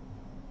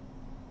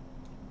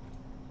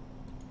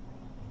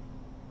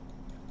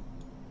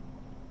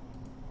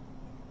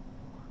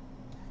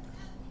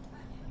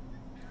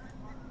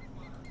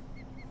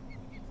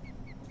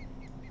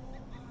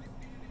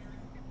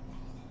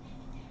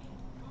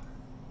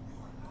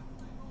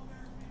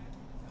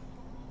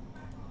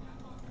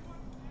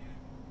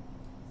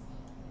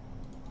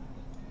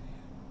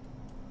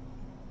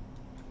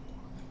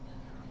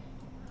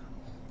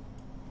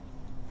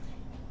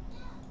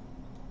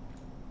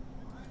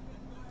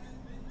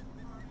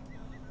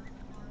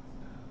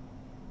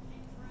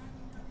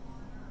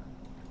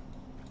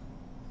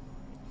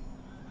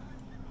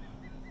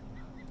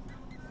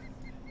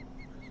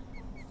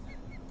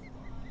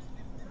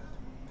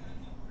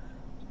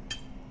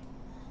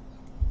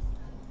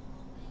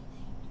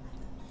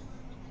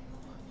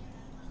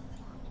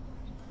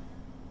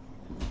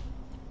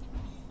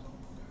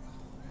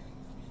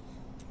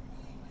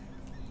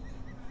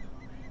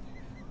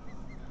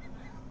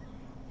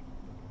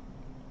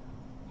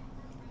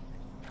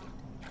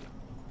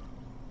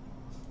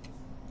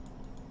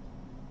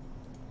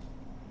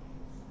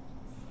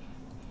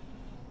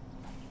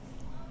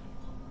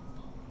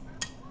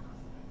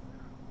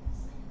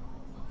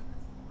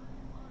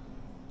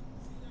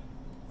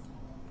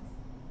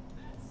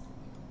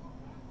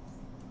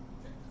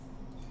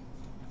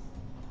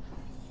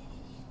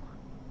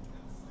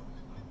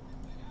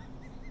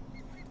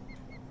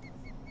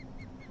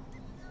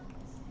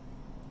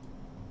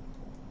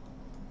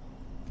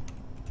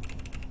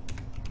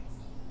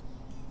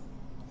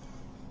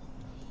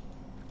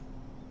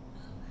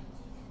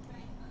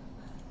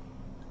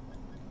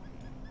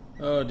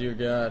 Oh dear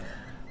God.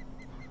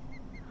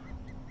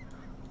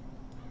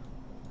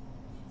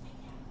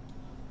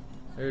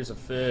 There's a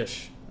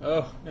fish.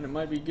 Oh, and it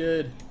might be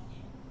good.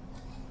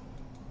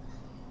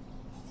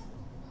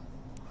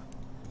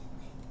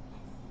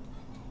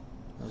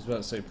 I was about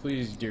to say,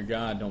 please, dear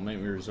God, don't make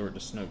me resort to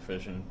snook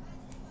fishing.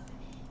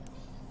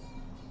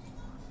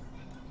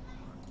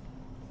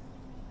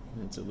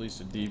 It's at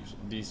least a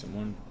decent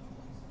one.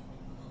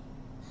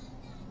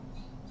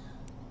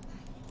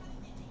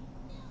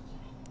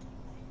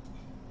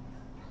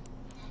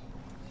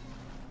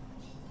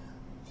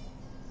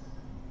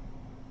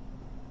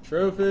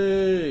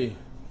 Trophy!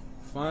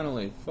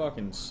 Finally,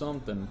 fucking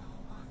something.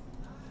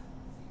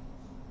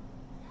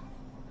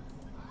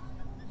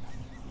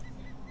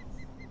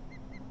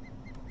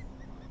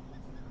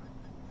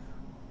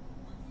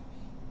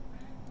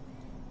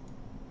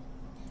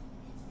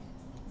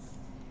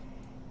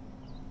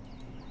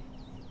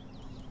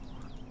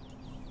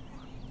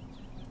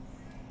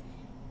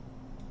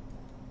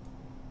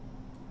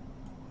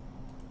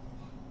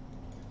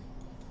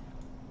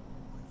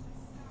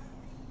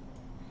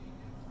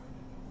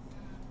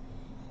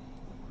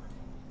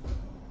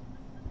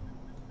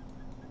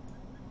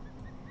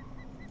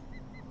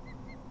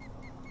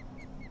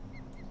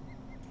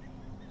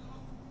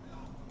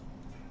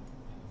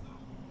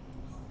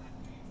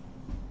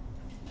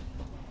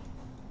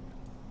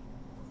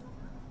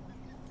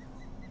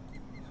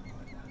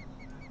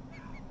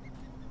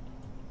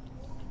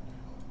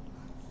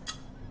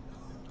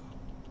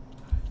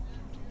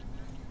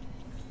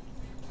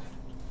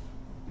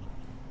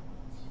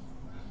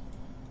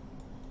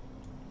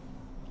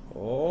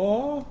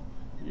 Oh,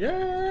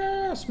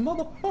 yes,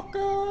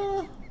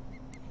 motherfucker!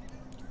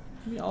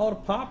 Give me all the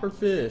popper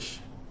fish.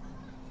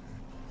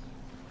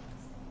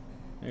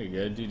 There you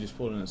go, dude just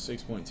pulled in a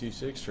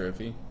 6.26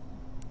 trophy.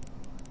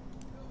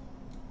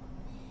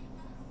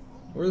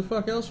 Where the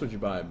fuck else would you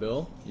buy it,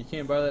 Bill? You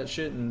can't buy that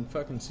shit in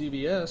fucking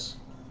CVS.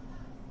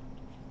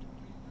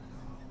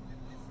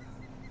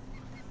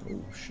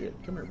 Oh shit,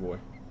 come here, boy.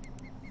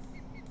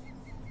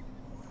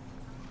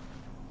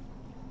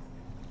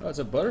 Oh, it's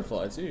a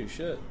butterfly too,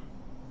 shit.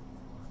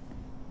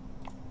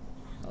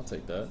 I'll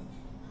take that.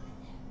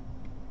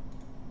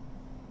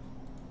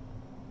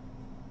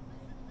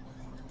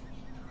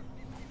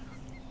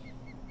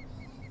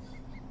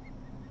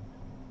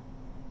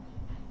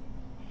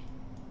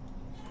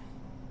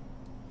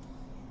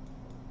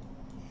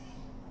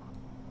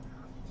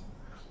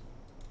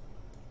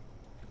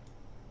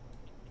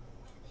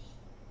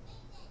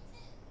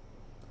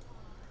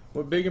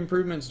 What big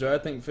improvements do I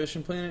think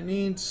Fishing Planet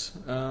needs?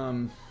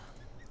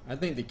 I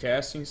think the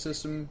casting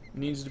system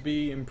needs to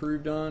be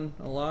improved on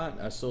a lot.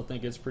 I still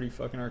think it's pretty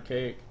fucking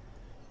archaic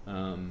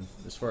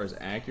as far as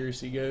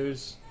accuracy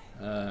goes.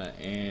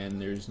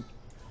 And there's,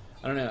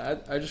 I don't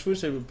know, I just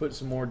wish they would put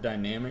some more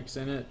dynamics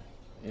in it,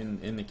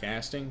 in the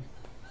casting.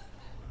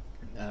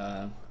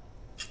 That'd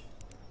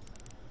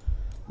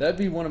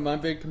be one of my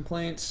big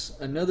complaints.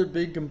 Another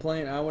big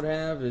complaint I would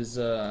have is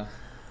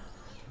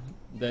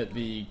that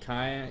the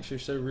kayaks are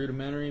so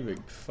rudimentary,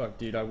 but fuck,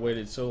 dude, I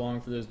waited so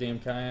long for those damn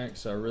kayaks,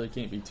 so I really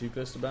can't be too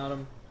pissed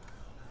about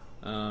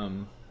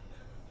them.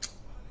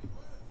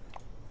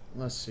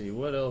 Let's see,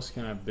 what else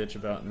can I bitch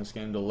about in this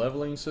game? The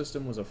leveling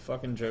system was a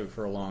fucking joke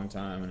for a long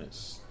time, and it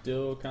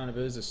still kind of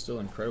is. It's still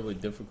incredibly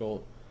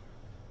difficult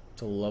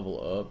to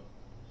level up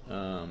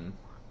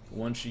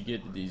once you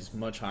get to these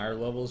much higher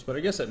levels, but I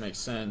guess that makes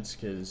sense,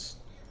 because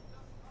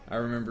I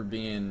remember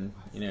being,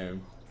 you know,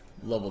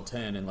 level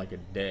 10 in like a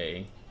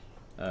day.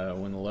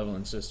 When the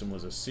leveling system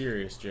was a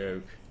serious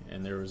joke,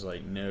 and there was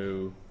like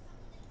no...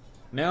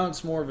 Now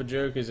it's more of a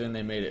joke, as in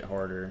they made it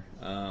harder.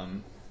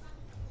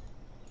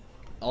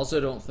 Also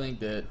don't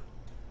think that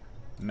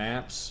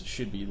maps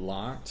should be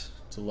locked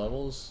to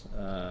levels.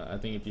 I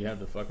think if you have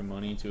the fucking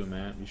money to a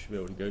map, you should be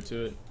able to go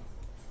to it.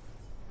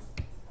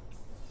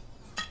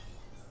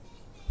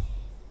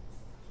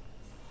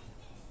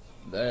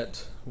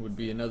 That would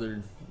be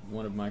another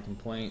one of my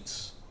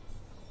complaints.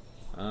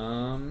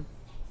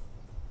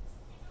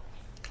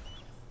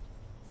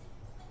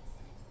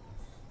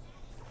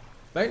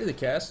 Back to the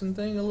casting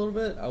thing a little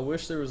bit. I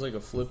wish there was like a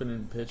flipping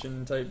and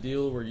pitching type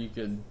deal where you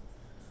could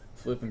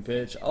flip and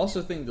pitch. I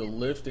also think the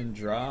lift and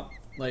drop,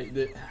 like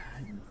that,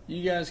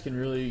 you guys can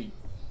really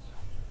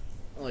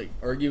like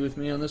argue with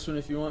me on this one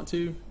if you want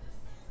to.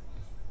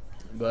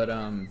 But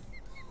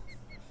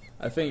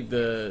I think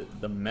the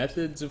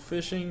methods of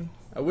fishing,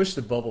 I wish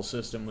the bubble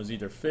system was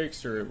either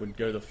fixed or it would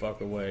go the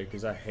fuck away,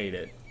 because I hate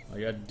it.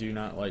 Like, I do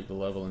not like the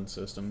leveling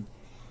system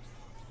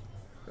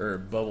or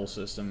bubble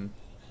system.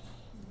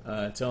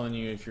 Telling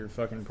you if your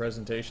fucking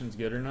presentation's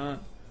good or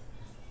not,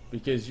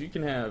 because you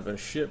can have a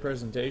shit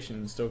presentation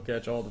and still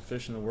catch all the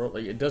fish in the world.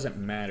 Like, it doesn't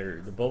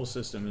matter. The bubble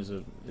system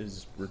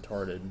is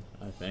retarded,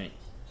 I think.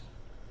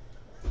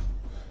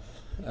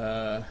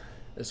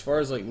 As far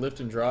as like lift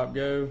and drop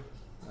go,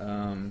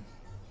 and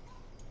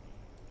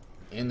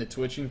the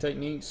twitching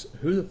techniques,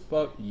 who the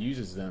fuck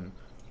uses them?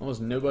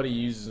 Almost nobody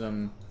uses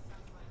them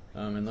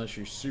unless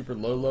you're super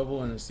low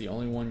level, and it's the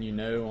only one you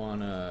know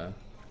on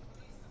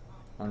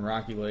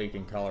Rocky Lake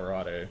in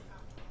Colorado.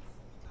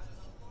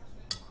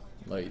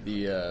 Like,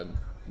 the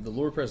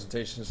lure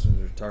presentation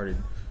system is retarded.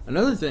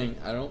 Another thing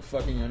I don't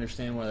fucking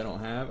understand why they don't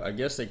have, I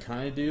guess they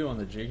kind of do on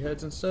the jig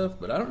heads and stuff,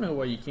 but I don't know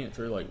why you can't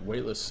throw like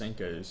weightless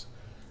Senkos.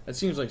 That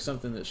seems like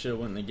something that should have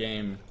went in the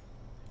game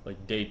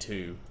like day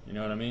 2, you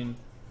know what I mean?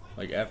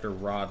 Like after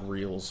rod,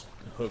 reels,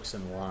 hooks,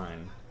 and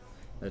line.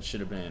 That should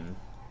have been,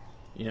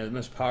 you know, the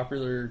most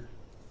popular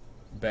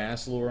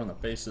bass lure on the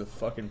face of the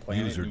fucking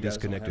planet. User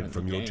disconnected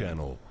from your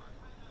channel.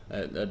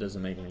 That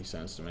doesn't make any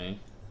sense to me.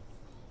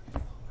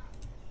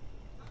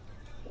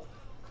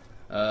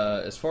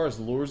 As far as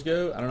lures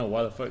go, I don't know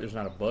why the fuck there's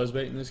not a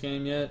buzzbait in this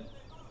game yet.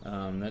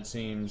 That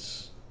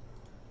seems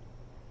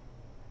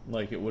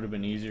like it would have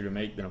been easier to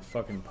make than a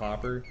fucking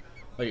popper.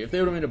 Like, if they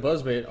would have made a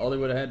buzzbait, all they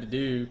would have had to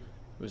do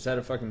was had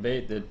a fucking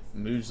bait that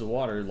moves the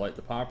water like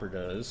the popper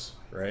does,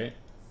 right?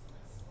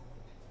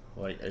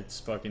 Like it's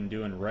fucking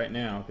doing right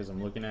now because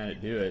I'm looking at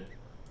it do it.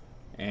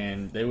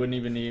 And they wouldn't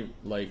even need,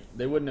 like,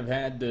 they wouldn't have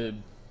had to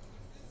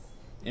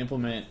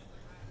implement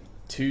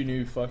 2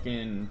 new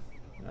fucking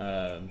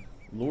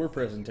lure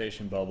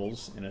presentation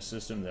bubbles in a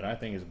system that I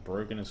think is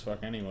broken as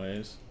fuck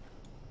anyways.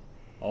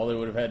 All they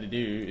would have had to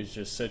do is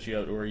just set you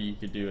up to where you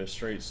could do a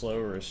straight slow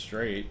or a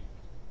straight.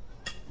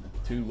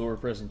 2 lure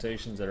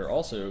presentations that are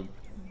also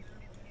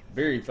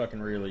very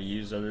fucking rarely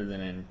used other than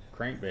in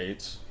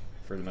crankbaits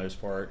for the most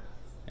part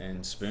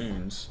and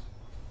spoons.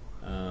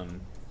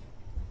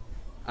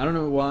 I don't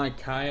know why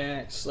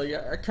kayaks, like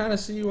I kind of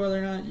see why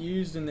they're not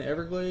used in the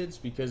Everglades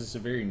because it's a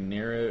very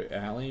narrow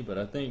alley, but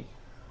I think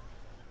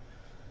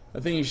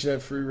you should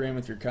have free reign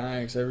with your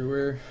kayaks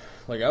everywhere.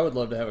 Like, I would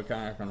love to have a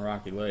kayak on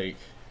Rocky Lake.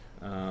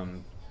 I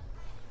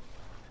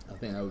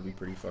think that would be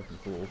pretty fucking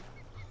cool.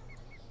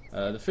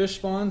 The fish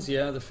spawns,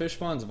 yeah, the fish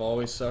spawns have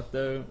always sucked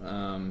though.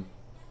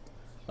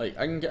 Like,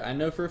 I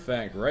know for a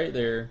fact right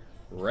there,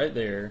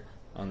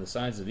 on the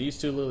sides of these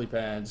 2 lily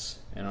pads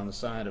and on the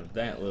side of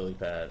that lily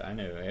pad, I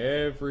know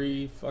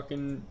every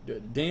fucking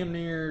damn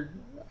near,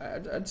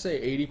 I'd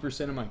say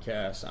 80% of my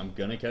casts, I'm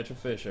gonna catch a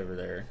fish over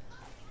there.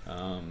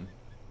 I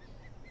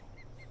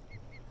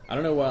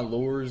don't know why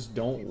lures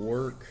don't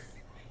work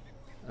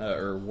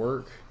or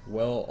work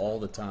well all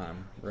the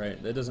time,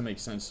 right? That doesn't make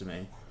sense to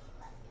me.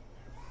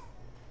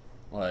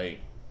 Like,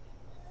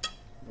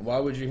 why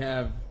would you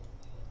have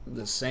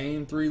the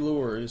same 3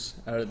 lures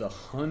out of the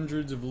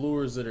hundreds of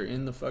lures that are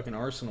in the fucking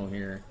arsenal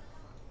here?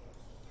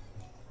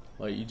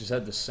 Like, you just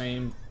have the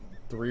same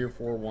 3 or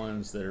 4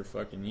 ones that are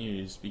fucking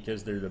used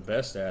because they're the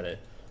best at it,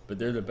 but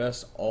they're the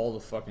best all the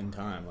fucking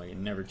time. Like, it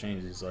never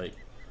changes. Like,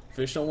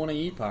 fish don't want to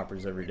eat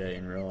poppers every day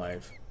in real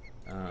life,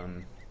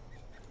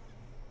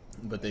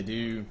 but they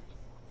do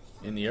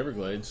in the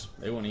Everglades.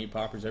 They want to eat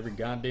poppers every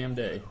goddamn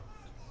day.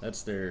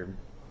 That's their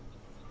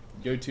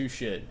go-to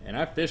shit. And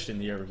I fished in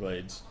the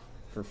Everglades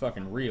for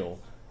fucking real.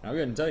 And I'll go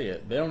ahead and tell you,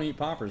 they don't eat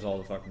poppers all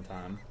the fucking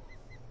time.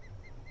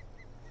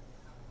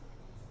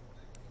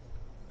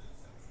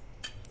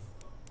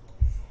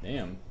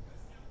 Damn.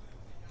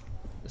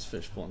 This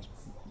fish pulling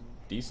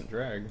decent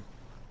drag.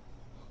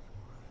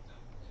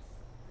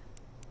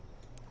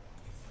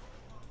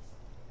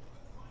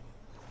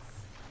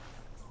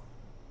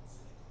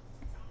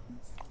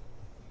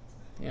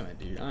 Damn it,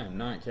 dude. I am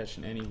not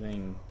catching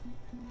anything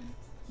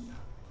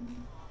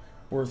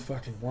worth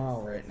fucking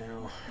while right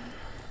now.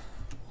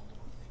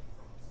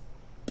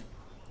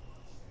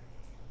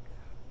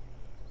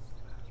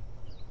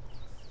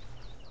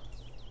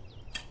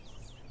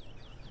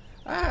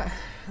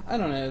 I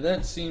don't know.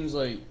 That seems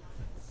like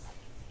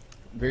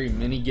very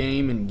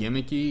mini-game and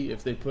gimmicky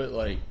if they put,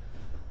 like...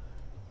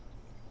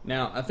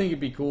 Now, I think it'd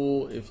be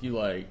cool if you,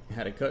 like,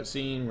 had a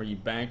cutscene where you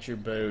backed your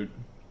boat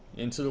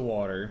into the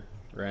water,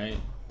 right?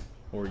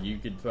 Or you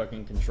could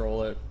fucking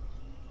control it.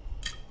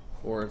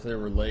 Or if there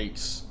were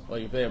lakes.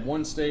 Like, if they had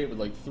one state with,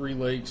 like, 3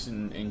 lakes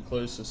in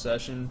close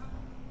succession,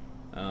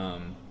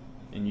 and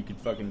you could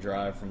fucking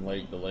drive from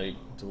lake to lake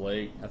to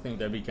lake, I think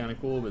that'd be kind of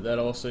cool. But that'd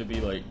also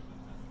be, like,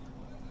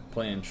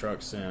 playing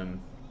truck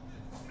sim,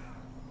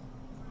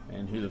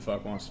 and who the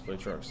fuck wants to play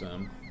truck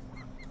sim?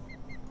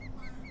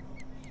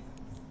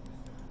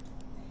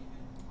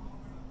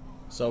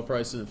 Sell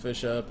price of the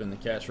fish up and the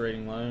catch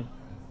rating low.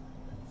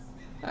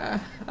 I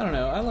don't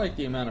know. I like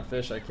the amount of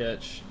fish I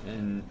catch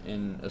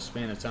in a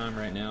span of time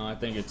right now. I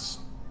think it's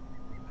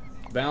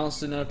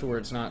balanced enough to where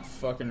it's not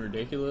fucking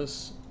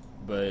ridiculous,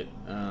 but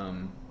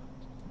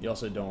you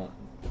also don't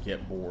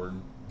get bored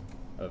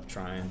of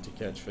trying to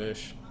catch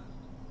fish.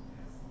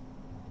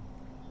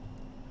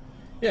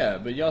 Yeah,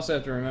 but you also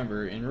have to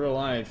remember, in real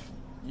life,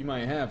 you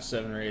might have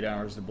 7 or 8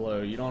 hours to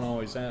blow. You don't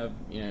always have,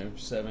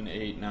 7,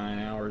 8, 9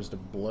 hours to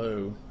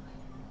blow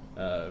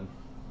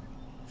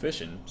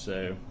fishing.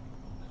 So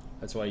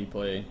that's why you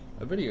play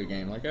a video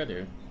game like I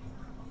do.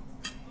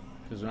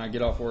 Because when I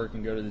get off work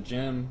and go to the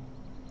gym,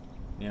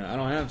 I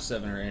don't have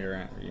 7 or 8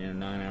 or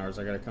 9 hours.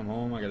 I gotta come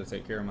home. I gotta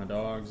take care of my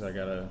dogs. I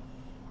gotta,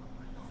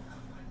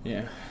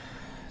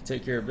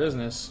 take care of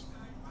business,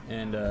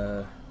 and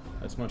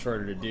that's much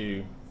harder to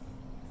do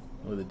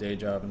with a day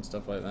job and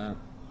stuff like that.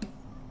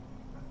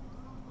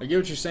 I get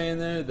what you're saying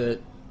though,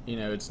 that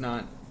it's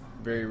not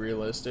very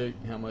realistic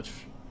how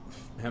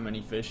many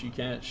fish you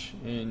catch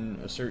in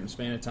a certain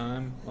span of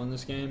time on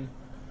this game,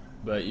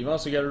 but you've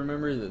also got to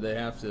remember that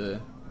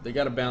they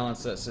got to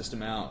balance that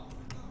system out,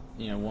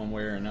 one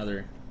way or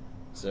another.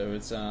 So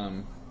it's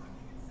a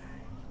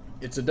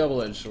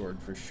double-edged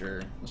sword for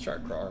sure. Let's try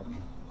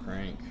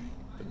crank,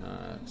 but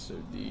not so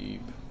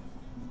deep.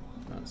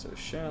 Not so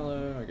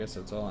shallow. I guess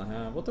that's all I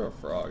have. We'll throw a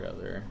frog out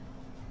there.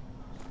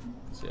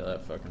 See how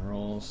that fucking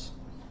rolls.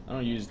 I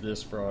don't use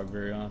this frog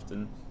very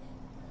often.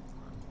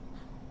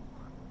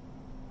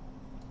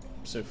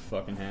 so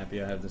fucking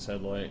happy I have this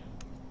headlight.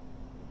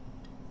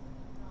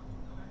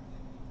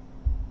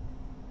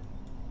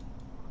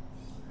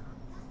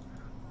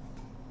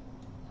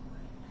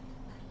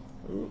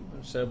 Ooh, I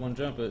just had one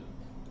jump it.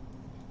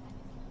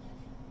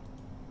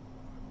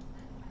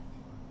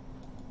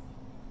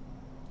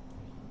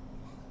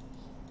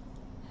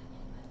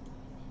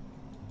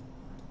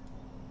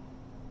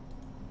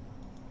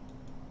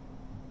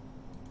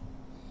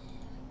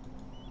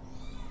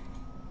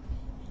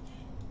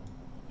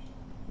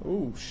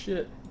 Oh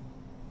shit.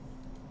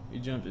 He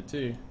jumped it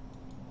too.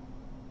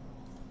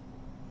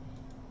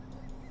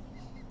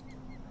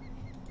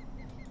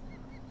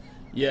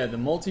 Yeah, the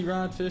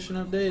multi-rod fishing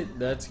update,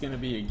 that's going to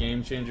be a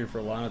game changer for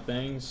a lot of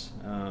things.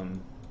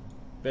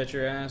 Bet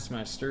your ass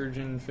my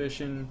sturgeon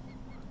fishing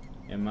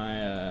and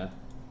my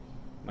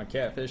my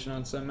catfishing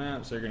on some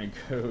maps are going to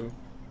go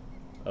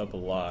up a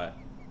lot.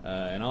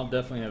 And I'll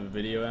definitely have a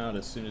video out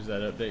as soon as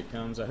that update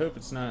comes. I hope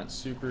it's not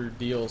super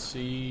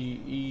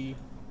DLC-y.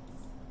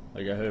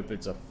 Like, I hope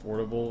it's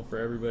affordable for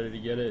everybody to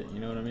get it, you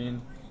know what I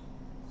mean?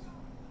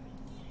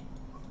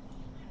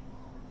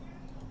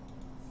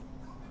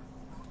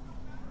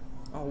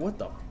 Oh, what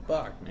the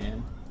fuck,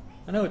 man?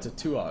 I know it's a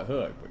 2-aught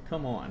hook, but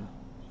come on.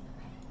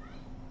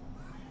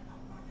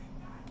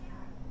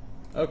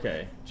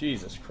 Okay,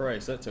 Jesus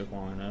Christ, that took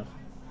long enough.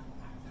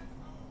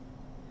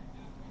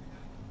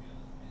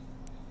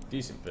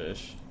 Decent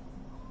fish.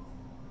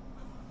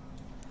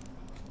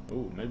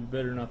 Ooh, maybe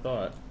better than I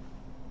thought.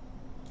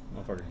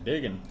 Motherfucker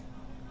digging.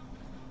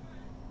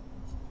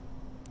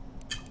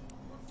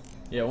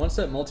 Yeah, once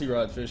that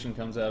multi-rod fishing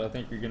comes out, I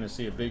think you're going to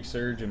see a big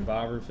surge in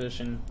bobber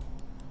fishing.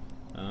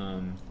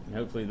 And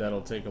hopefully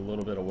that'll take a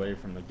little bit away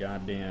from the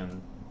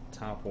goddamn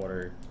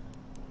topwater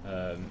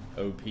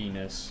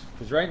OP-ness.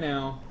 Because right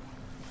now,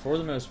 for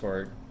the most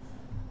part,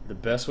 the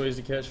best ways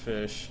to catch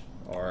fish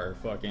are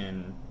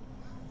fucking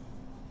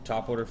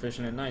topwater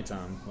fishing at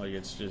nighttime. Like,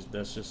 it's just,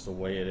 that's just the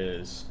way it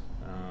is.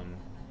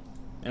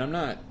 And I'm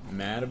not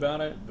mad about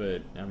it,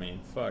 but I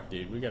mean, fuck,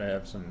 dude, we gotta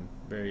have some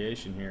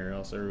variation here, or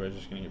else everybody's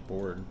just gonna get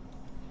bored.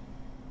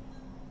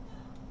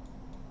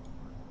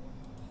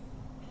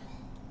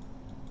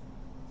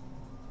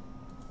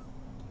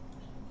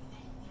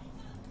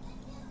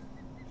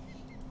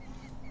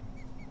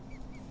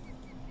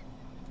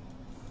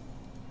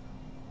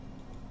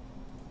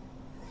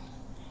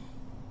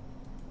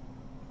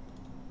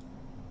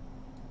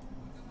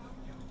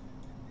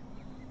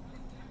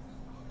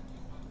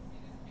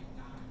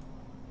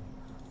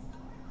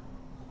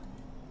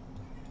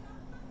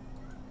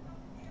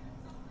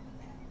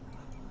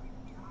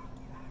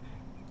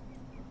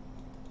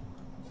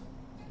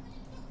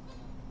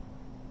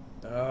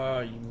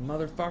 You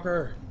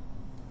motherfucker!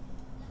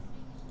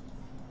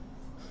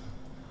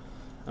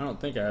 I don't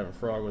think I have a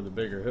frog with a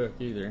bigger hook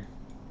either.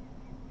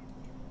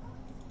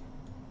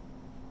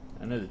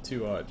 I know the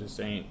 2-aught just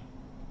ain't.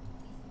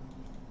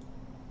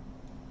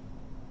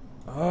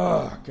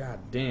 Oh, god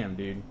damn,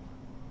 dude.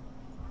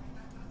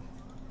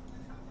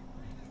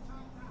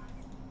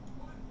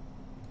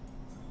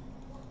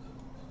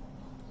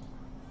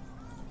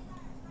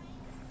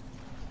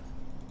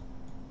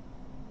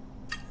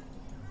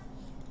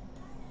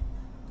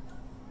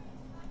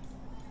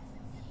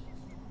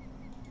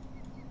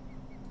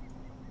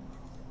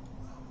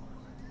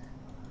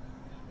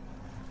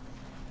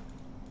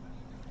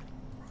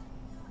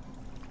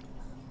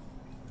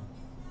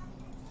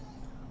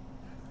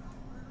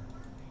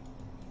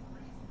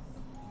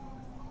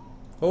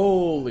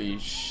 Holy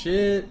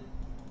shit.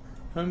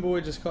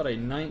 Homeboy just caught a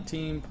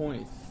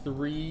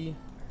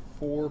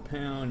 19.34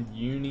 pound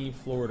uni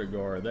Florida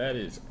gar. That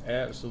is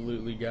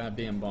absolutely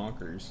goddamn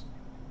bonkers.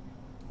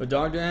 What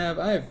dog do I have?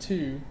 I have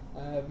two.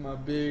 I have my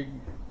big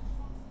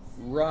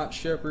Rot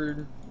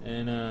Shepherd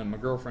and my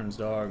girlfriend's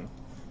dog,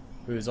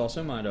 who is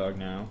also my dog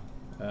now.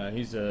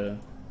 He's a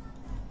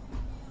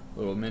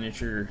little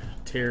miniature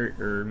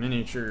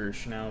miniature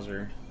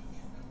schnauzer.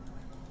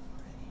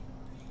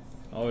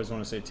 I always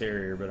want to say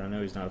terrier, but I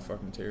know he's not a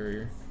fucking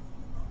terrier.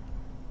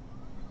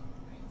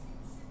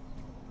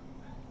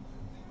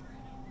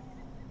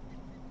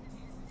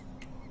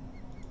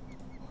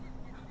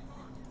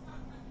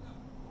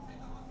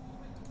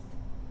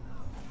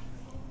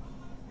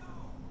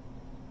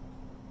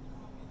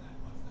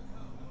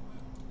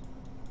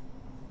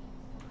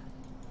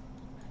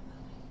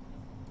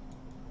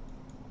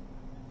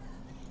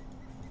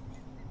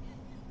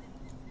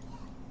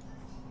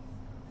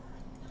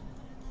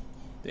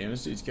 Damn,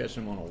 this dude's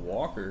catching him on a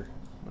walker.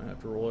 Might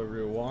have to roll over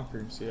to a walker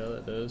and see how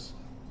that does.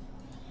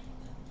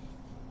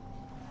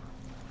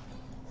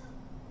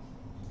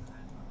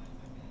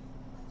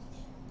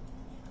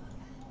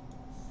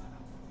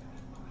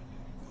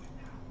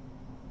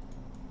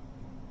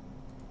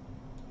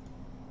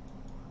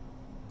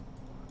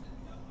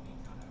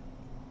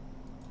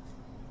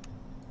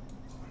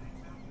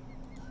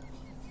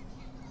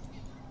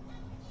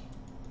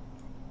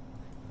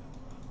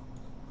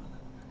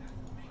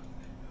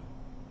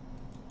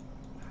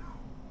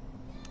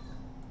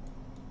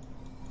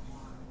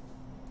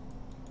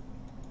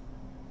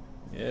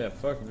 Yeah,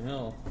 fucking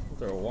hell. I'll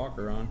throw a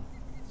walker on.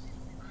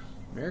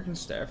 American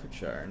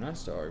Staffordshire.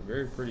 Nice dog.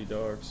 Very pretty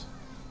dogs.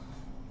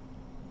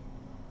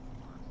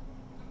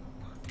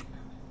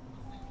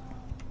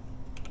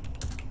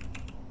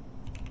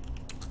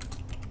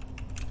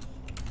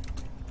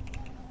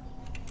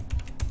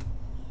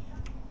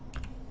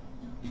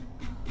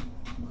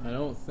 I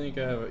don't think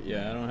I have.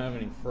 Yeah, I don't have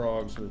any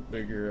frogs with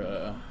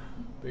bigger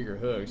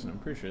hooks, and I'm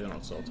pretty sure they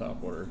don't sell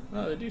topwater.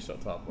 No, they do sell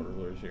topwater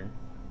lures here.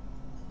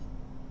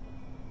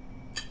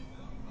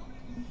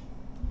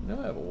 No,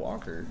 I have a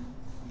walker.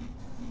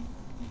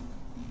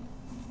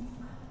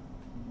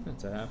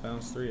 That's a 1/2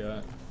 ounce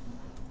 3/0.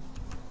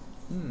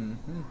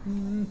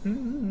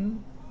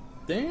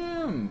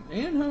 Damn!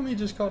 And homie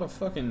just caught a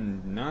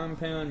fucking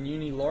 9-pound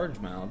uni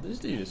largemouth. This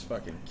dude is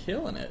fucking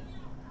killing it.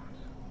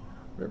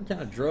 Whatever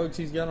kind of drugs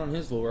he's got on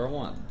his lure, I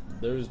want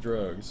those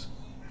drugs.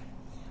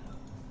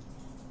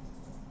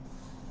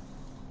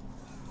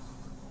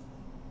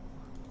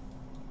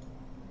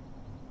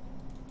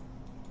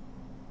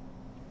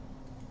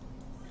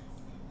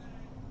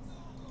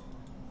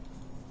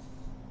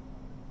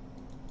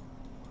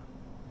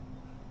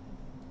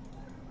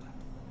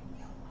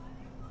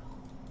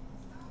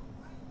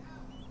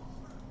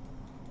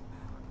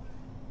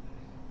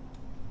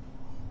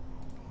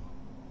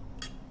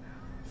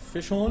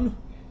 Fish on?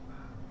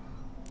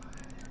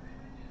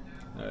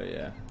 Oh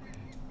yeah.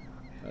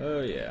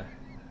 Oh yeah.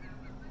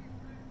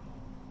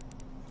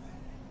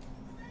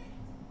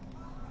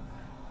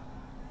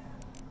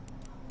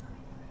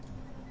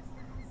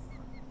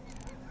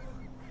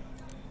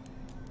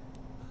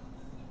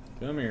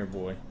 Come here,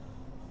 boy.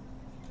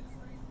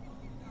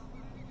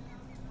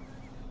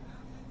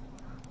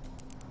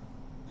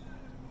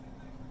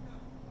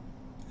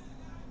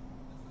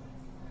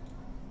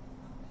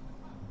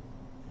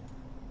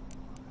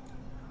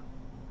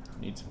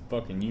 Need some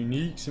fucking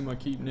uniques in my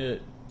keep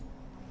net.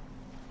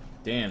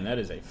 Damn, that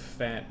is a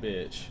fat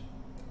bitch.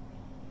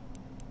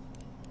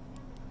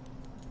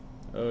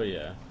 Oh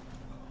yeah.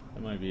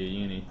 That might be a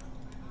uni.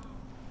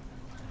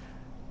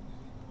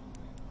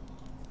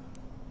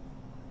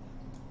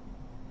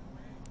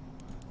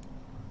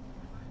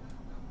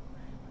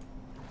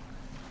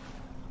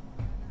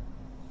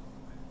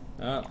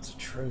 Oh, it's a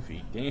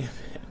trophy. Damn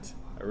it.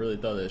 I really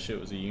thought that shit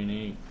was a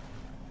unique.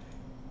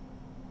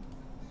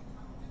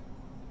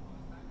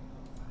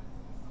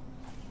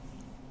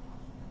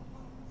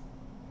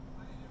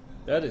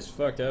 That is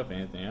fucked up,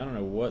 Anthony. I don't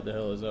know what the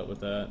hell is up with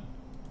that.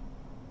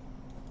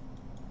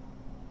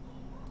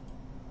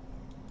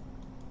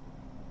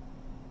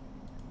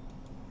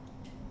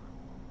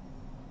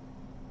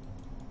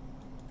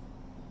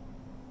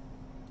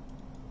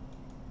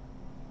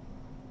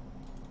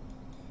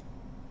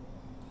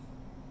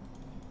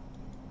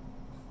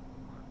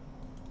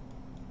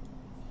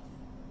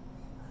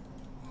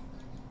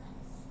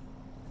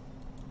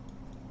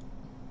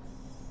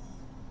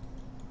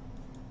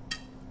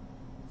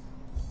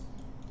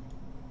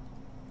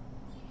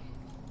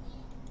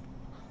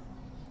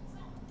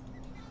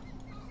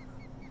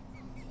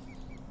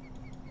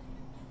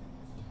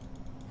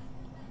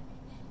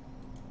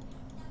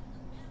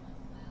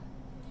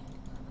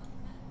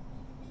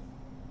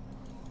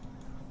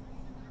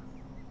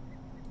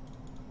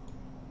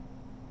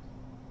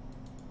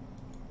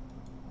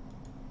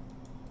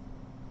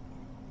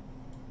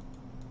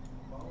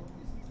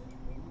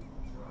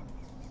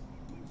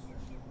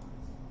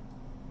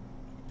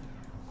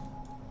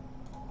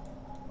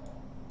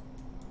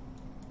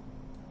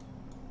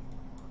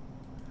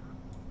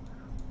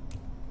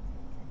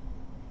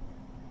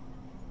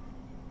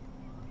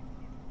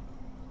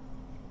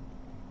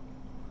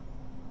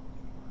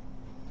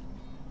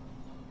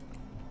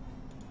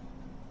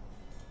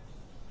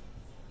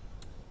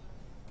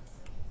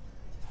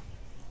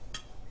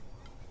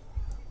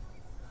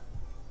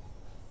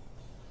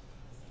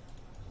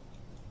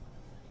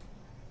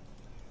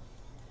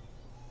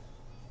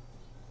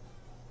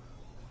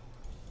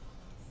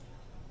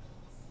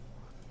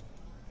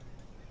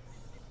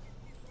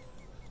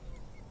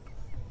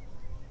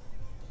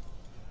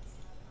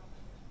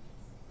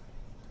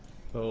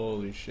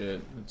 Holy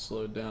shit, it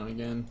slowed down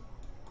again.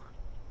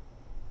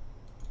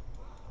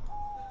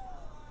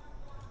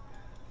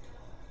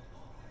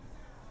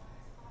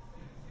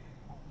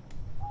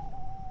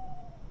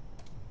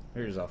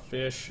 Here's a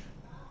fish.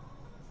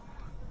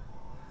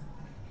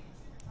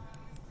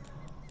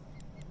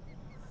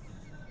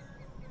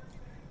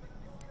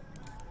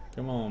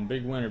 Come on,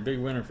 big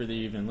winner for the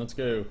evening. Let's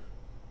go.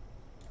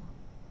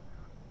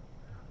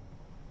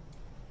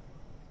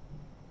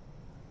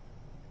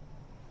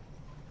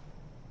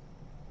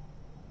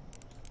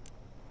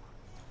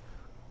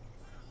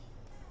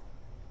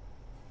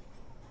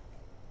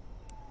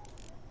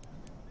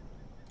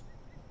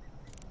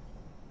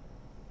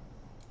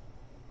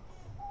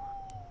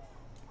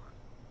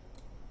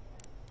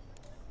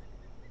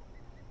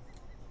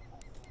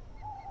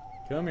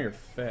 Come here,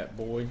 fat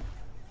boy.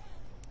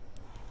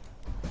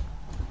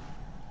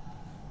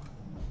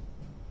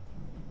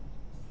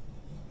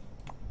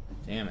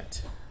 Damn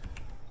it.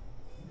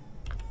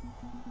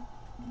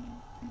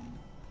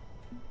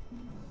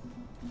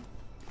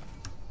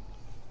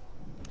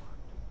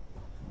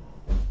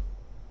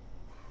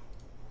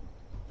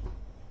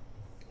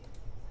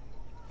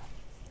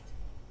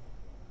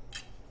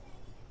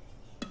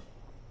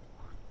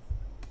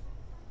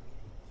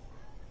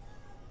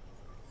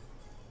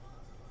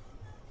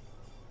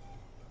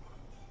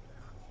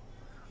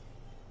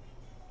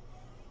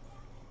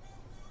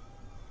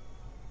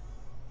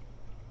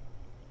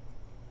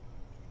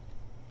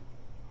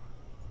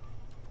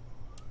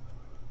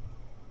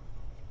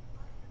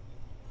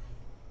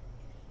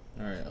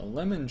 Alright, a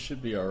lemon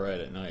should be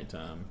alright at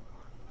nighttime.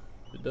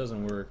 If it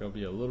doesn't work, I'll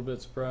be a little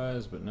bit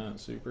surprised, but not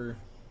super.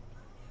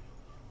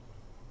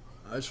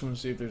 I just want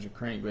to see if there's a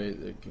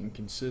crankbait that can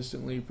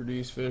consistently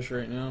produce fish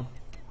right now.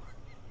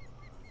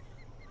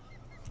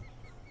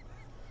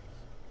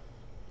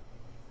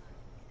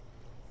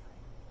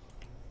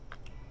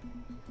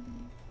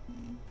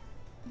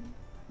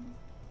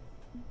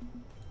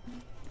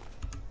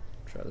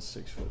 Try the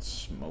 6-foot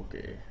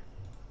smoky.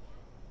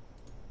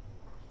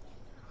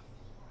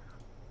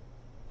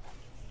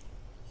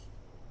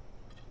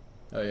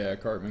 Oh yeah,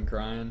 Cartman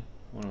crying.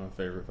 One of my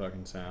favorite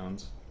fucking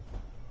sounds.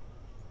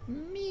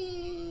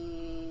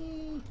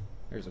 Me.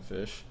 There's a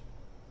fish.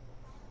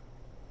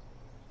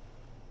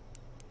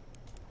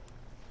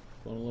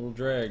 Pulling a little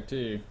drag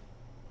too.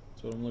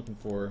 That's what I'm looking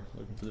for.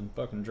 Looking for them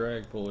fucking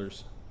drag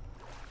pullers.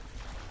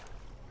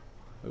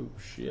 Oh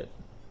shit.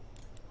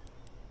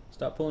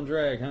 Stop pulling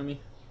drag, homie.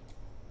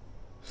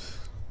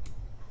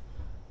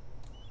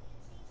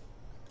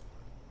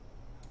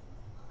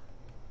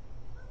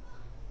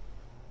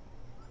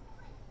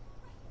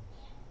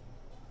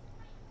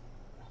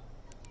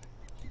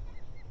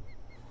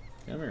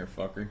 Come here,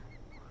 fucker.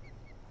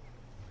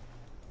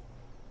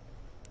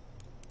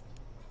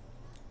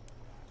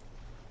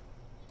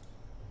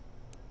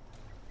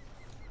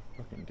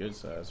 Fucking good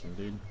size one,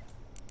 dude.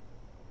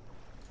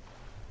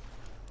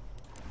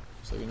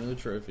 Just like another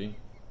trophy.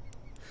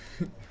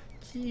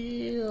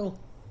 Kill!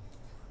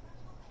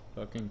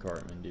 Fucking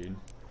Cartman, dude.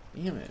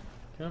 Damn it.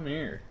 Come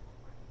here.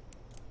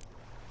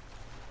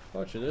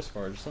 Watch you this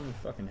far, just let me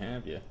fucking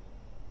have you.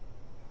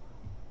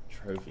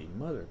 Trophy,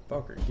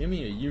 motherfucker. Give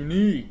me a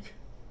unique!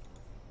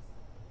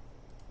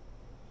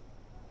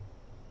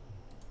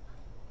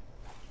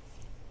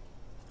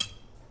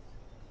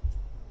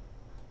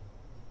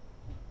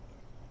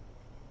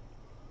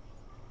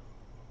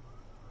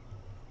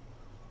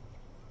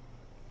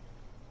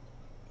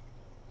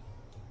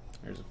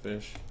 There's a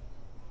fish.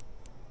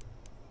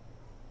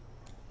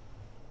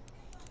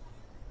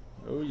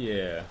 Oh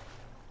yeah.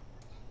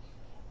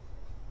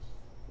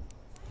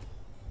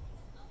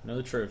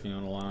 Another trophy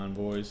on the line,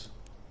 boys.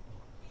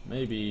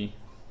 Maybe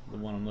the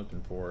one I'm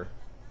looking for.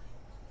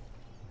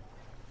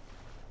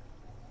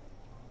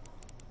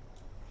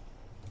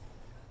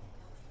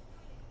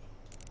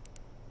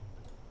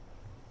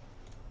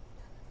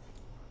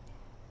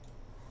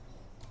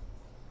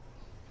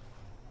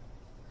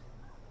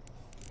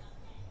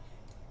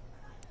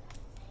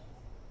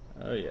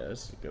 Oh yeah,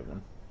 this is a good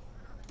one.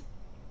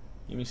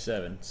 Give me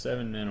 7.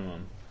 7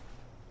 minimum.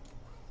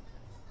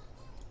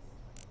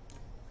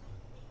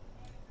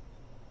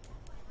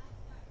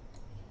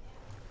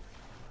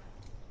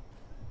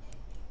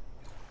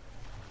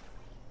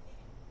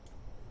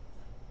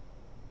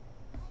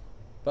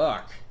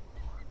 Fuck.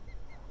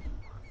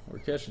 We're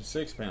catching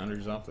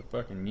 6-pounders off the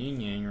fucking yin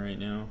yang right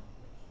now.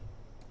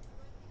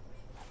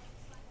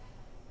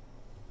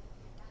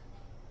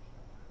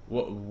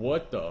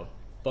 What the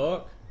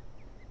fuck?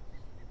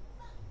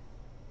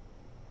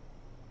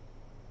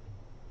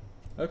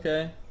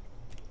 Okay.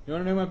 You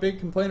wanna know my big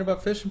complaint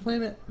about Fishing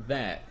Planet?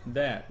 That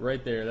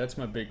right there, that's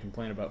my big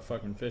complaint about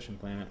fucking Fishing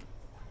Planet.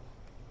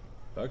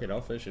 Fuck it,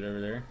 I'll fish it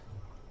over there.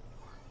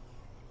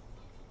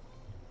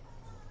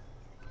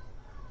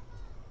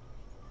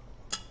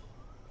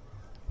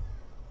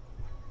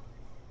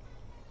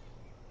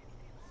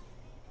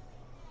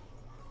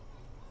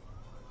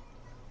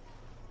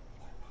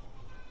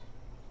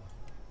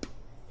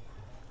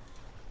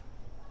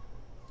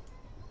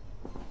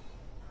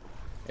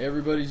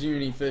 Everybody's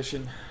uni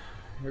fishing.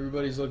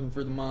 Everybody's looking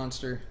for the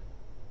monster.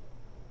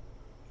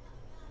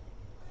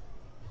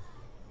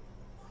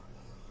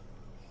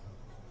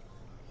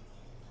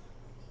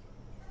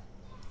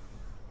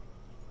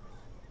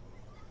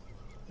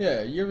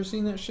 Yeah, you ever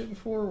seen that shit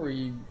before where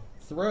you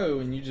throw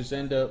and you just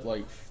end up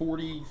like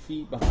 40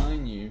 feet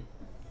behind you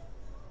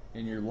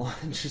and your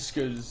line just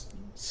goes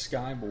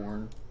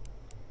skyborne?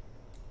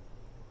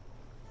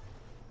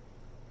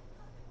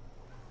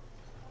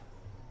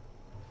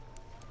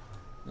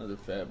 Another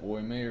fat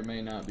boy, may or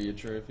may not be a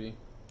trophy.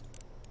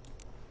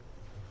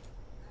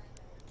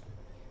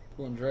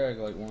 Pulling drag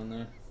like one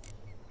there.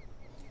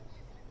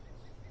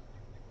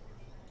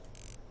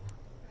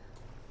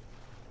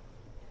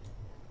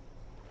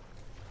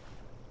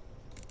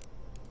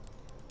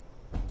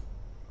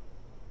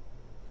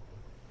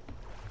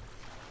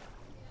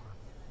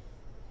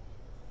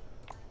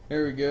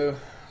 There we go.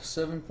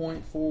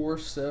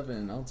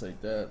 7.47. I'll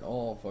take that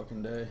all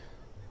fucking day.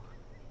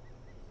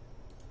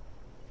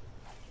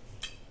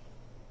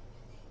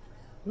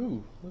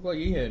 Ooh, looked like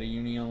he had a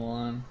uni on the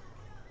line.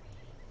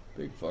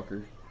 Big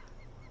fucker.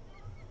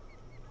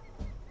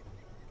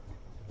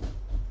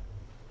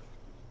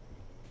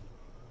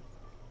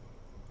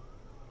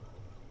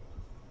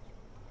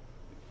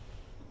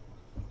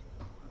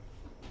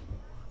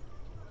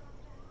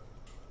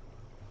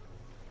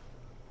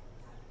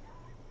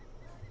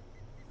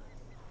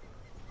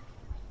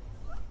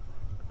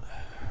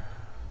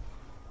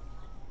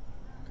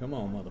 Come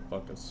on,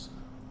 motherfuckers.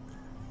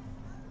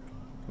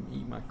 Come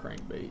eat my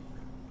crankbait.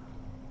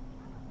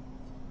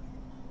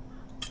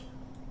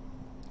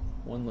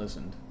 One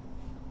listened.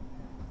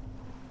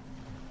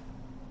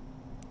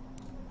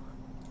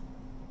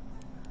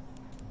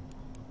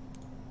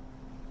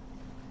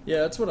 Yeah,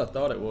 that's what I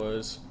thought it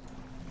was.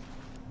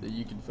 That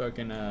you could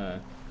fucking,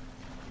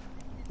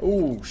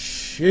 oh,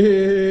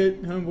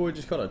 shit! Homeboy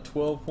just caught a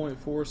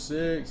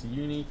 12.46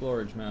 unique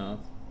largemouth.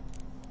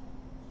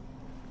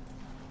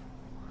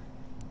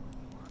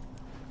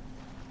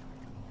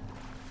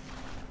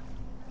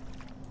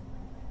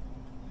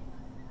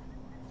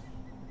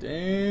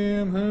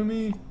 Damn,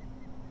 homie.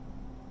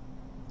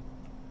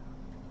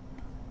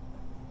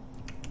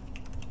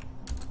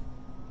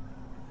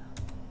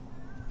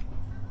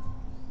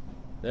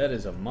 That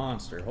is a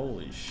monster.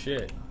 Holy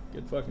shit.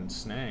 Good fucking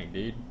snag,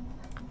 dude.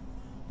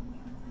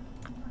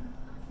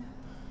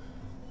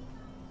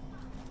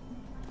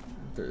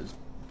 There's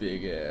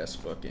big ass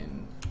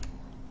fucking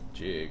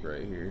jig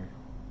right here.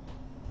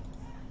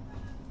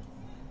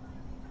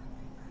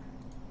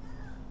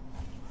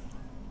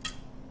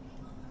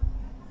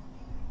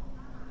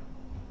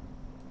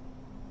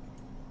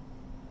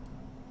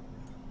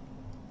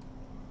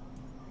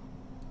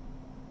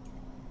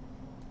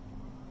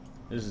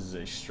 This is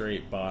a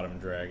straight bottom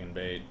dragon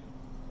bait.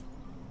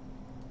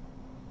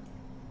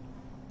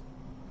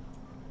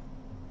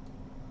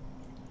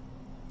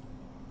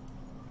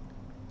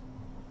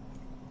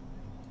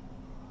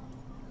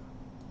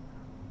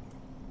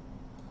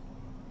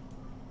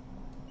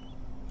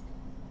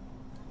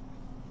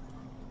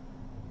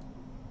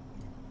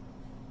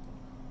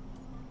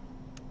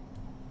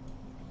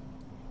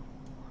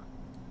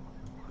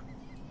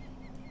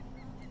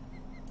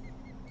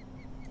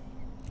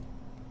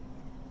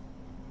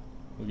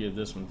 We'll give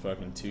this one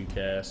fucking 2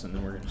 casts and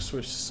then we're gonna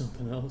switch to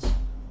something else.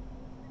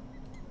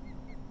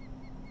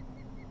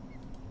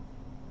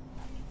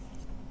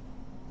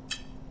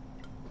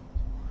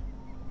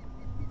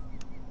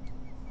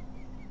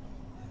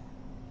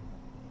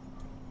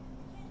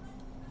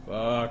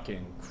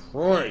 Fucking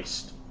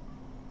Christ.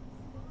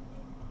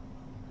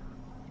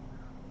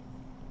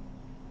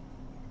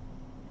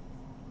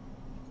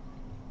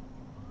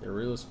 They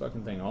reel this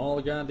fucking thing all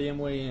the goddamn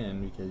way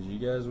in because you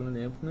guys wanted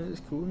to implement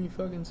this cool new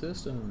fucking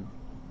system.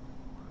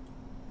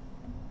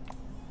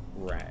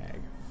 Rag.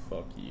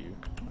 Fuck you.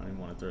 I don't even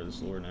want to throw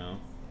this lure now.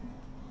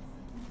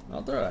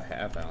 I'll throw a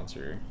 1/2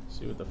 ouncer.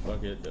 See what the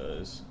fuck it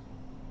does.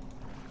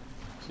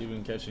 See if we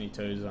can catch any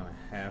toads on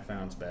a 1/2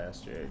 ounce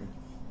bass jig.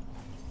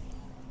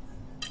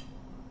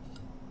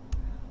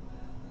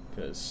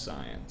 Because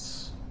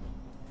science.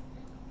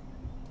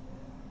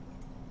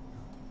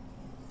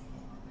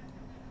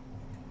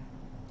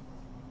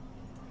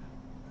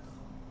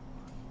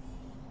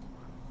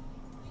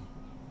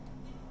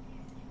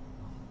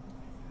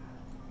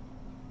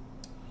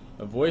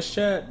 A voice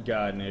chat?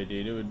 God no,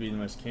 dude. It would be the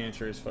most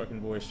cancerous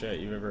fucking voice chat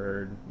you've ever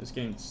heard. This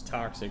game's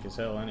toxic as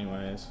hell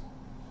anyways.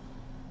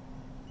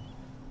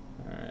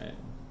 Alright.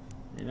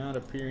 You're not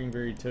appearing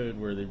very toad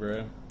worthy,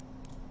 bro.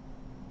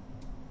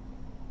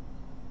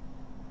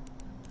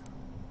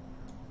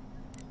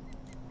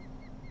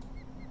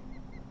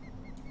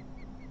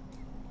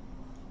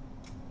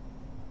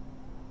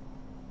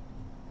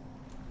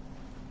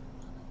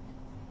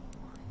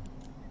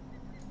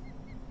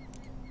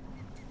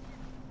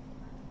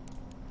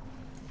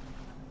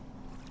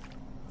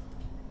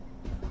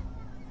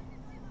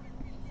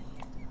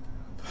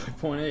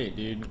 .8,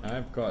 dude.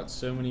 I've caught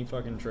so many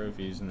fucking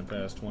trophies in the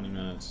past 20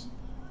 minutes.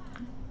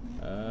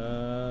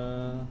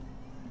 I'm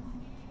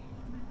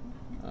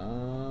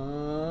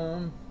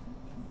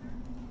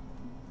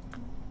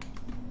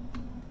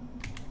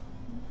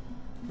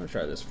gonna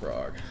try this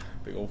frog.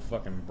 Big old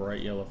fucking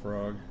bright yellow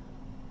frog.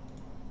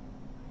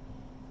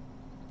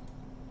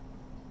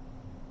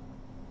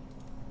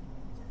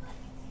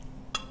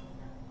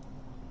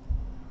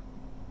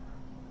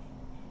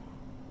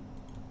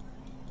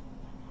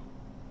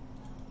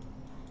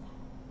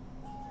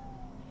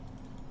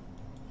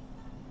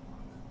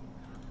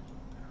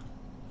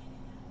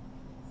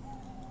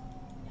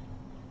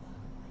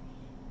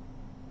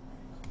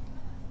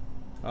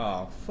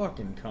 Oh,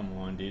 fucking come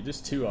on, dude. This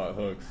 2-aught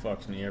hook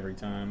fucks me every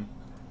time.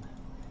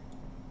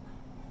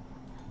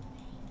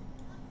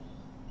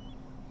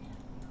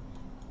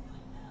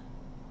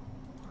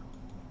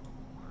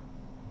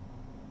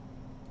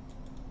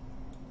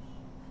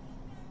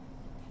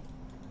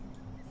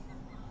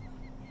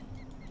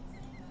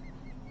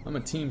 I'm a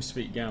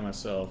TeamSpeak guy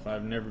myself.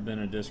 I've never been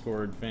a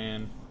Discord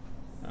fan.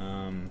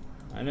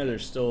 I know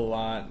there's still a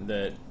lot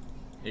that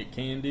it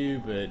can do,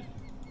 but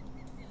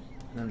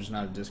I'm just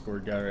not a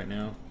Discord guy right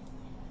now.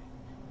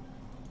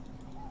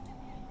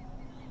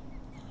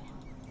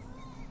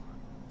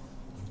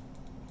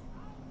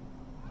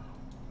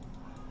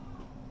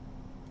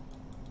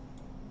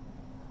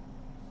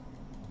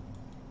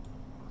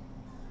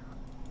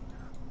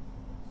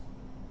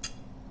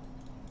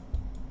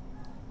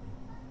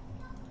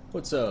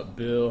 What's up,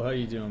 Bill? How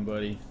you doing,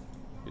 buddy?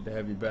 Good to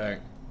have you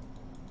back.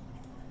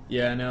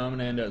 Yeah, I know. I'm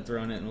gonna end up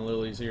throwing it in the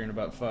lilies here in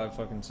about 5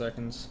 fucking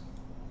seconds.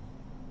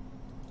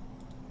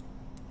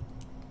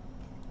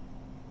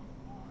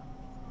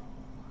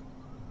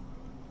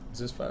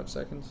 this 5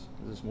 seconds?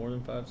 Is this more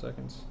than 5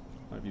 seconds?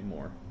 Might be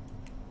more.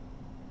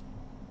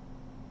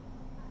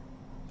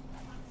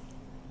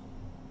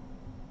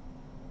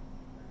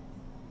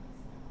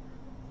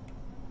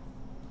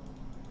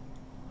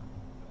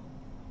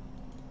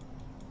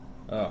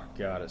 Oh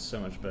god, it's so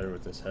much better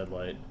with this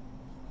headlight.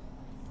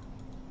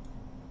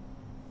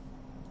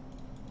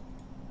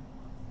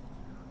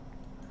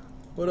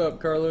 What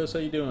up, Carlos? How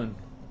you doing?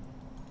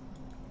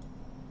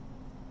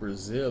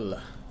 Brazil.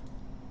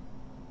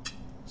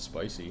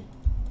 Spicy.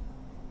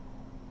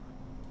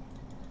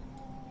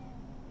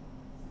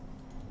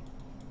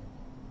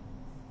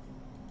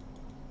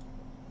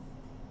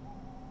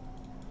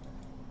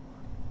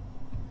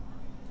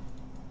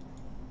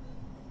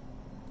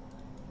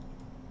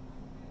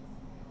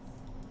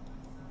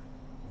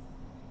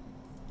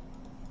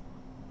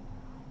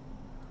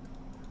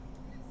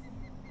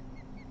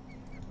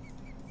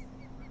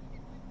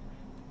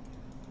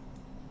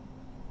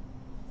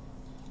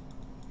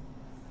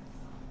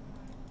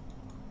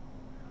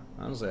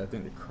 Honestly, I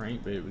think the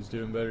crankbait was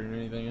doing better than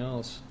anything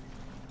else.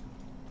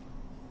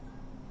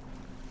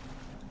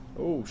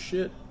 Oh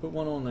shit, put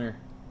one on there.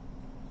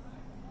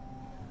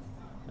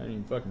 I didn't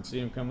even fucking see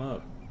him come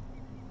up.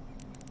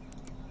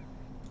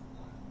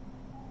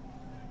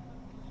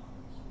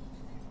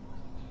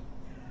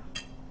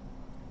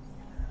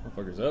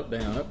 Motherfucker's up,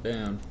 down, up,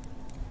 down.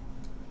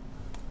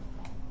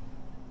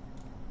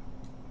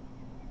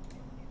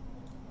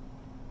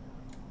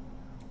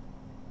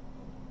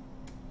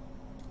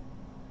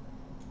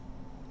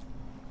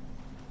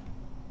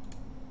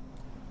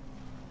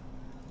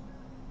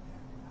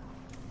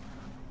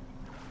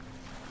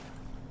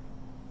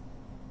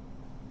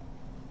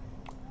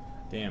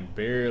 Damn,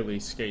 barely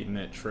skating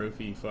that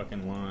trophy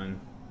fucking line.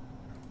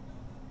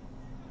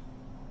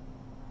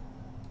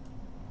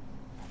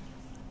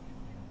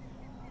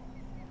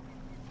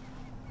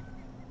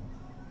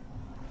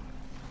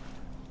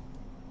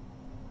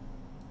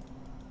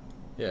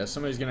 Yeah,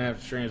 somebody's gonna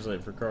have to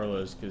translate for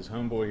Carlos, because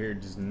homeboy here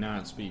does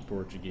not speak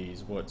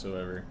Portuguese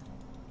whatsoever.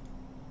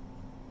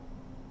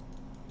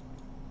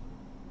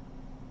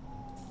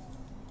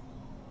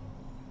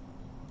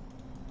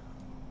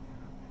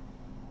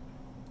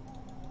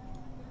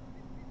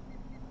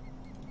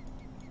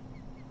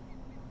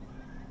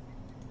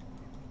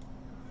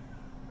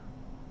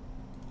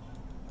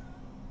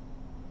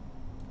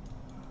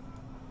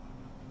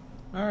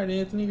 Alright,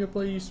 Anthony, go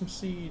play you some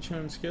Siege,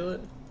 home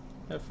skillet.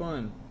 Have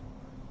fun.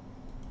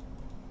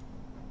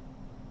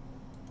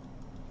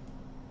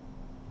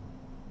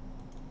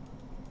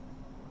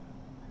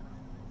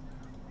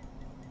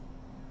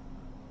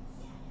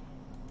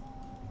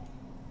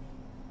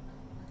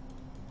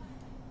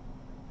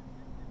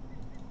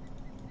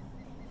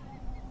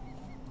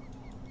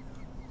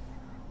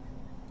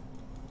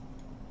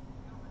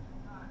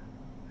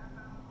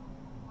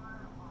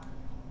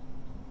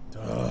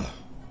 Ugh.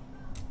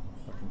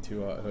 Fucking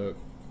 2-aught hook.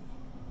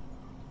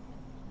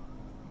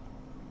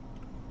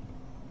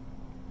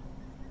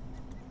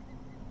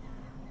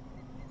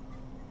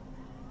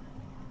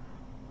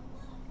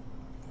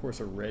 Of course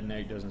a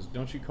redneck doesn't.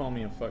 Don't you call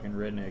me a fucking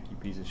redneck, you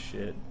piece of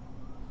shit.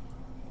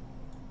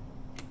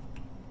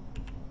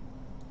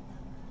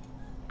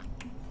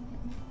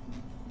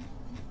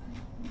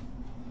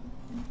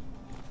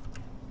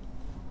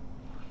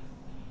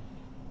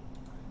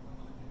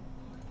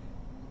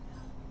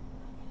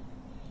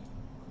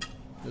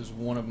 This is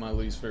one of my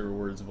least favorite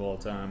words of all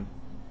time.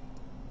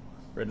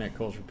 Redneck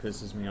culture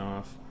pisses me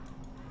off.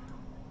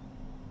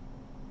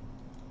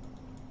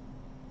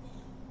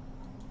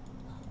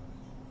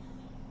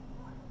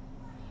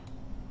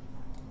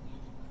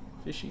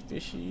 Fishy,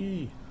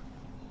 fishy.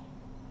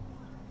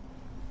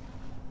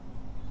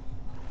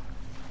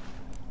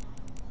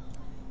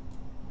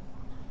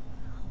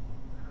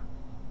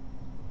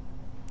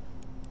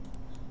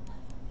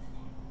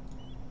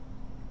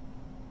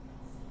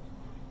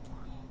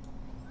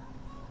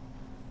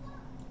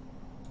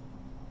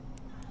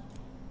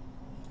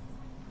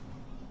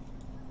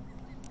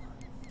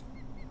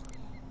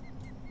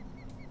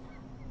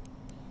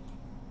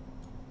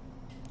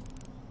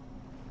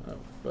 Oh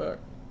fuck.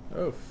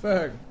 Oh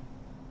fuck.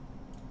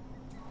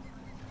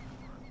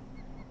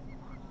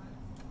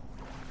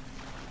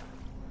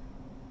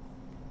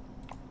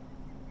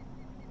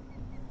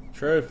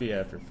 Trophy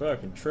after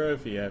fucking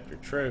trophy after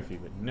trophy,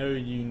 but no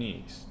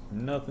uniques.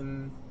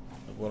 Nothing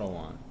of what I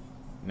want.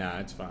 Nah,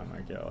 it's fine,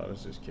 Michael. I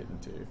was just kidding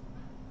too.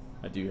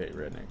 I do hate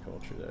redneck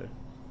culture though.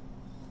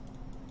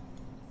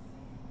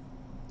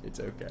 It's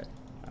okay.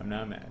 I'm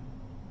not mad.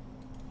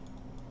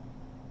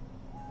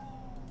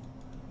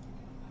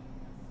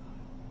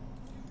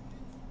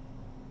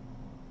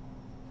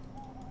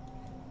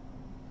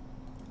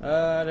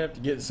 I'd have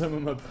to get some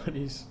of my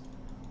buddies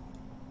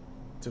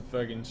to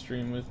fucking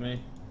stream with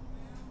me.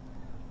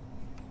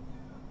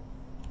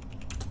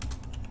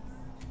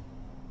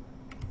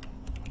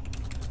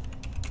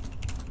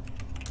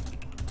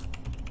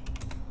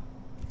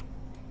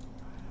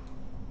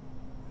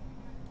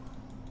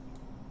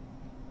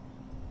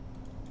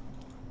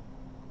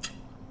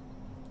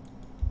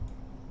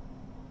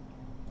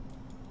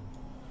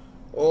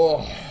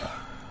 Oh.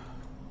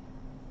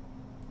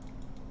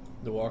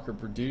 The walker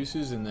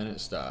produces and then it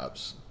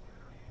stops.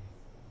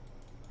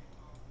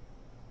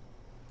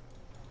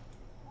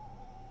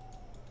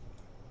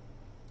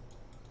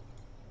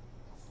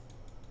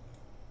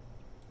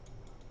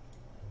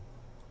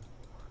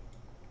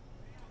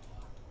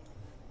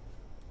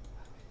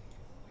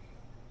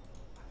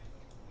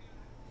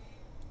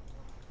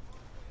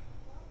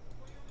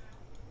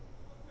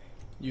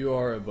 You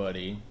are a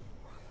buddy.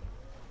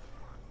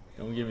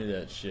 Don't give me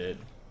that shit.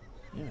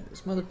 Yeah,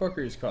 this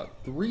motherfucker has caught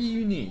 3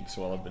 uniques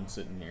while I've been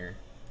sitting here.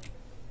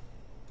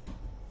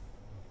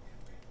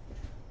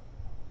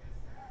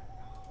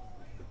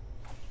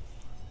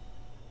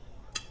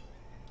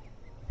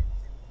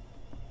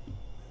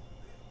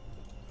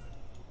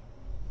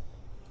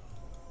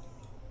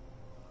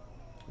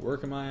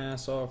 Working my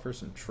ass off for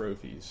some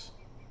trophies.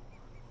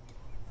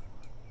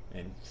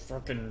 And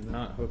fucking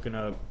not hooking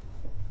up.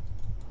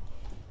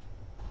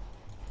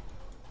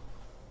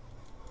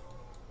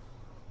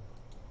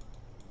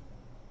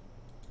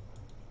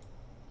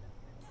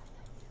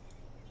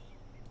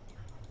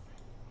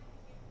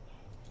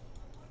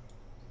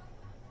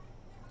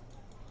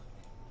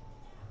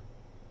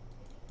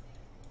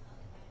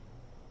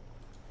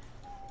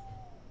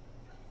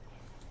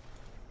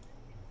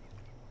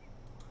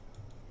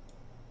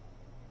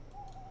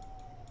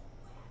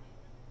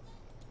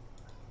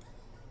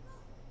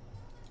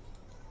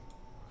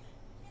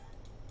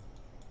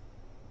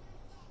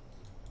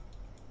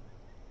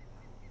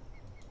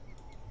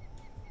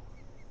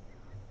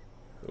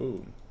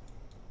 Ooh.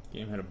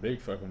 Game had a big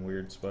fucking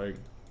weird spike.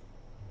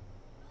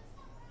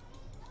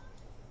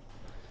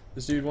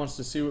 This dude wants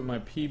to see what my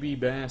PB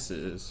bass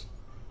is.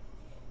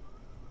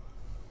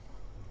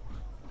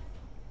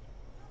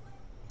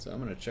 So I'm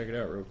gonna check it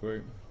out real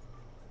quick.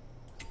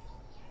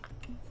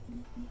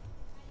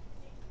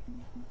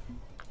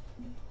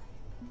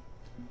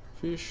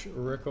 Fish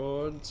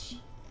records.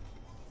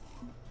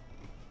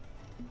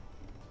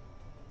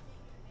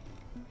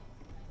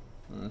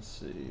 Let's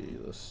see.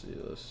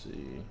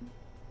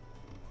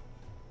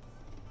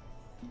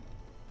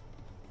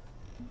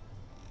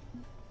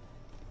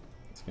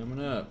 It's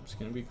coming up. It's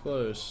gonna be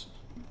close.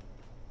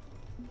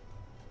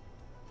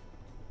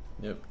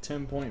 Yep,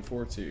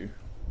 10.42.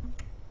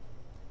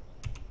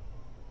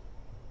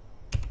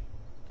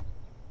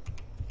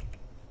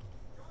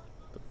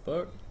 The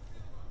fuck?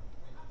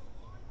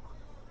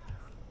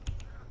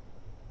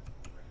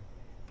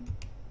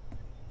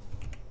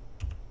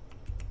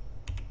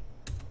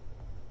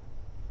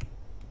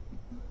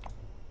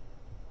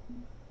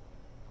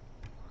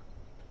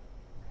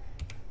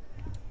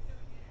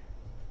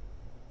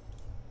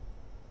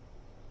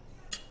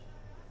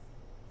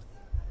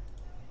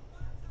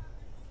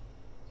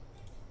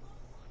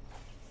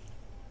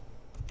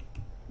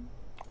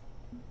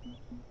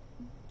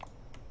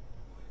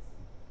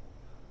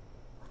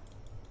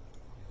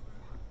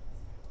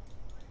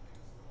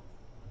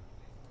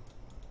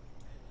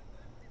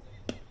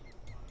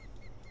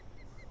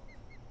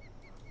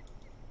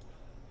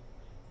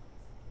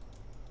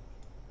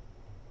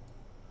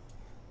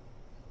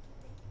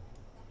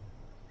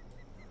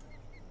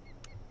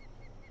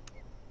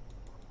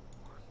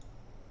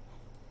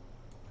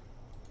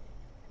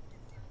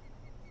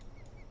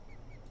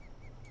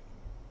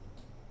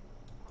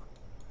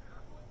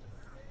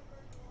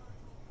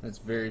 That's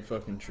very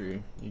fucking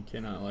true. You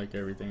cannot like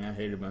everything. I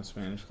hated my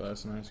Spanish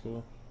class in high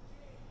school.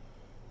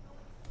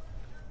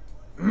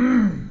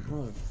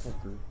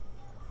 Motherfucker.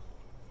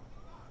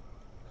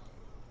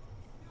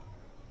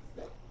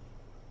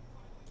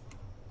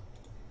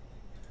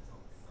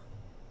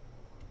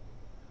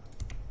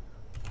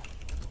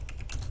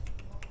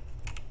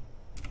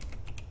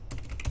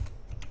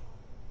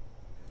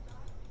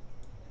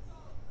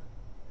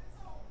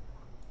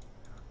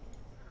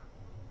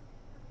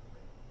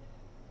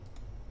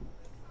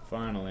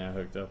 Finally, I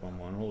hooked up on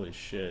one. Holy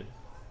shit.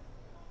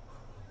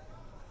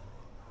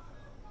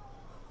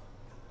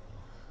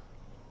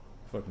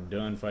 Fucking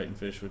done fighting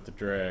fish with the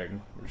drag.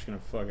 We're just gonna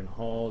fucking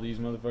haul these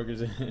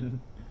motherfuckers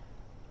in.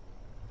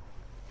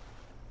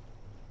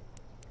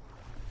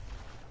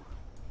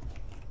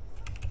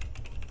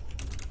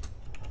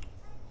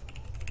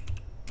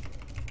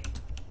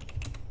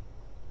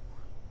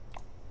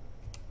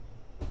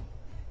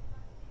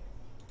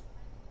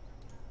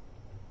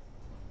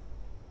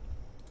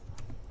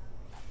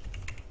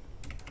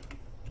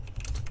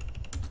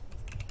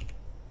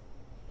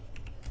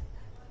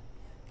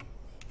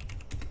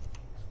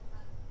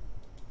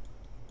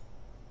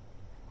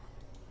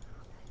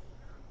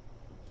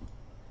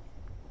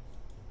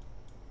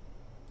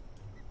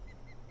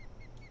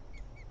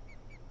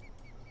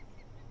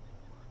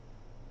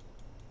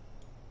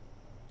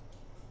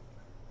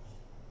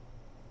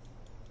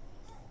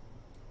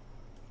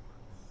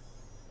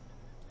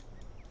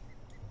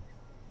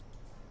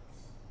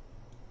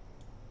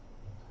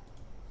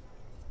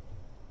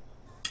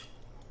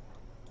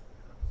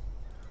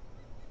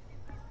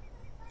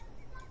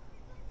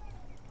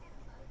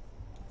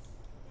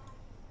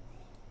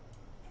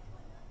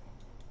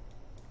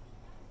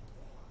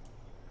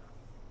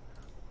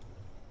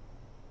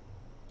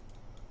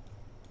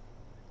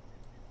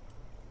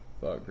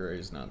 fuck, gray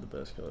is not the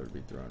best color to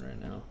be throwing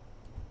right now.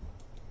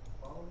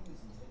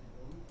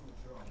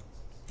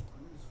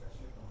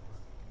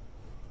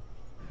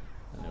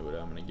 I know what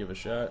I'm gonna give a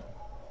shot.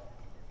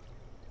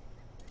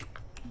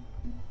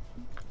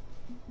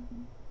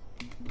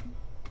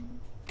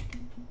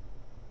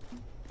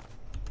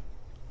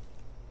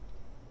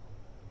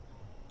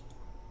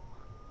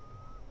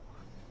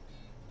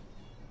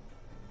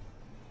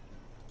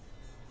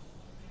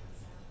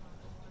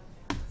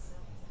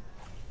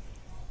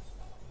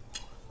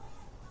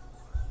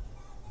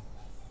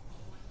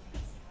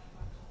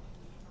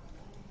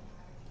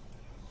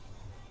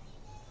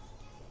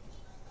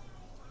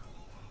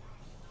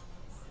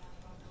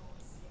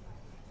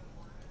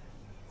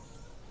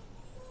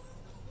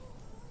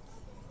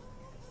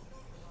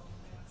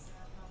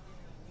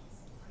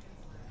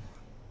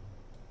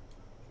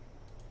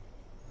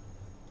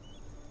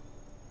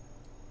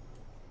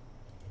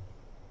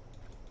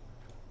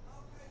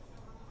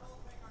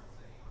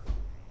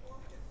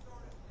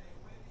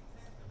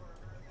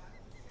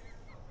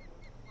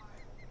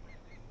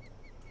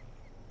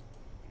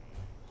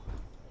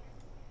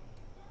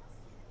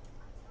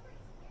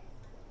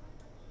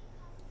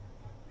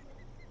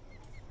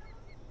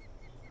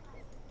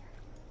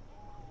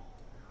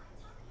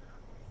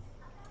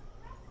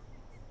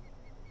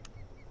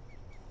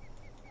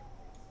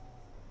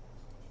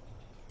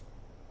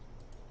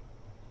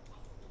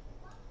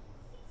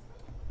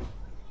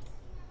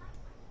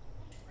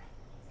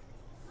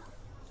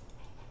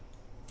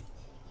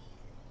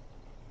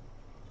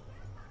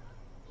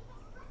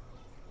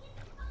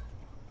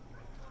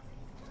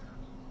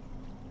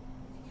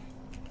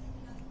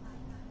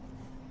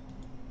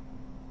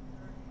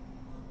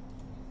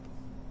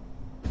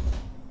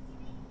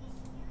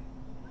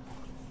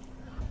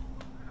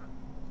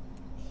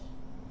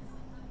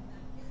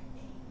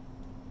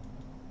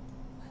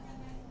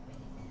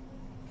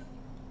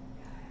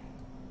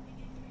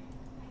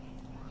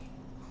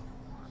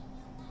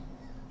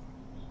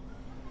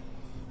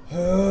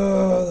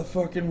 Oh, the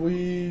fucking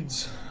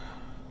weeds.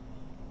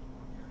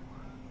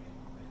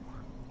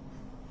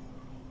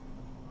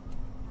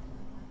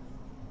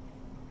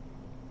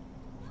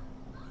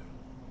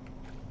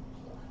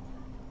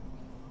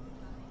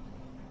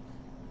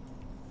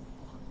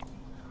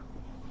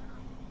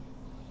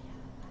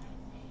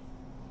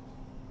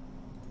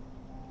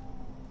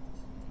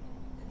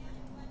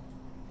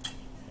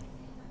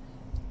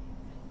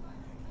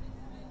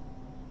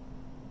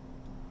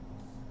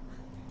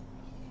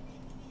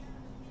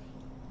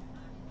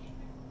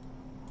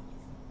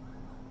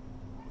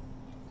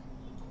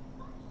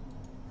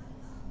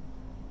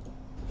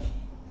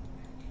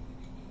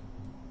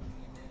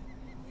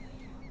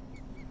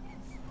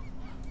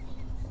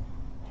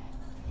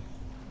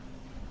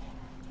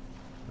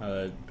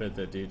 I bet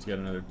that dude's got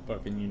another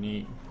fucking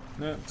unique.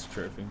 No, it's a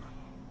trophy.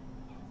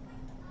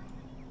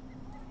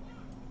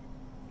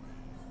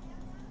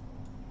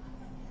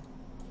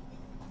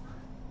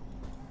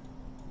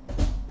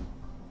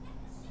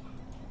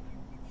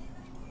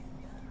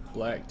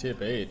 Black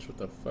tip H. What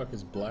the fuck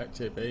is black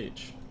tip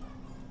H?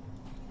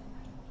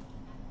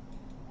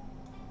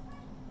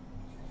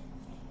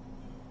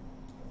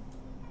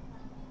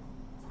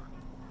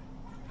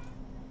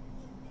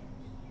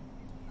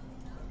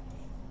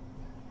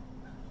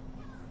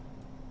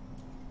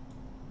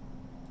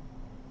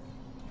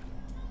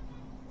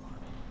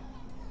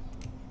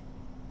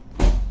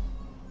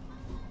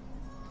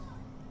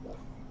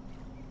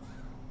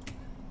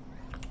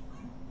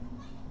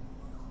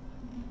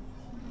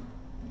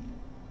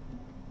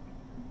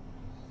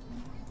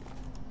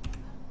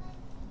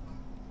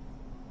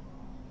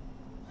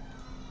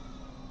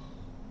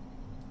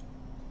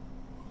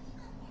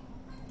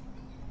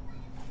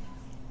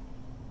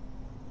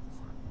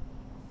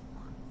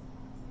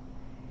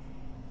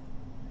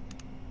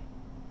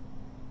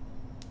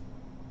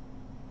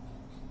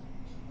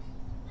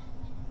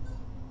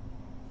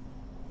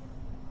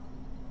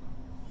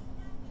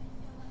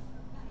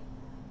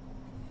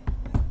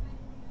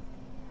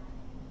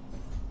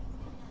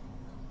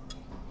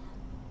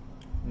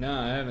 No,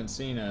 I haven't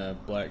seen a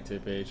black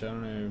tip H. I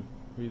don't know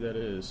who that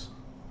is.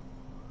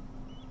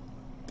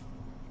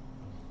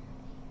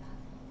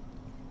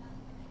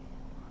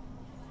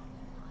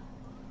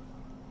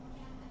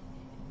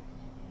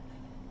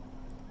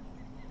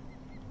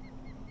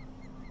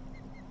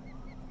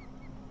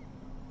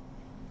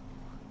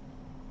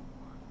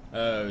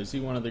 Oh, is he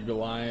one of the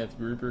Goliath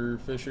grouper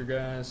fisher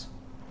guys?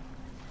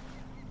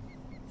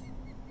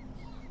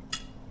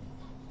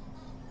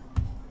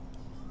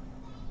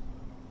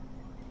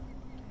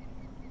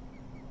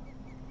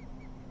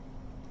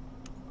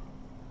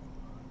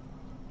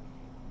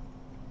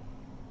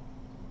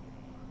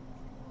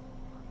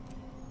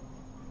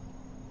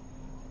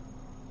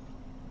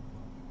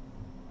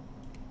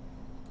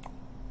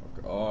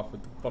 Fuck off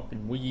with the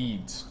fucking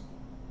weeds.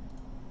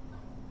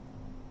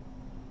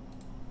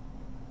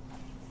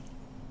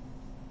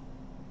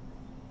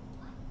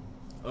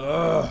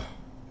 Ugh.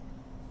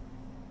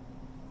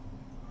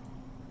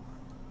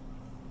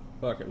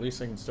 Fuck, at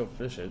least I can still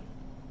fish it.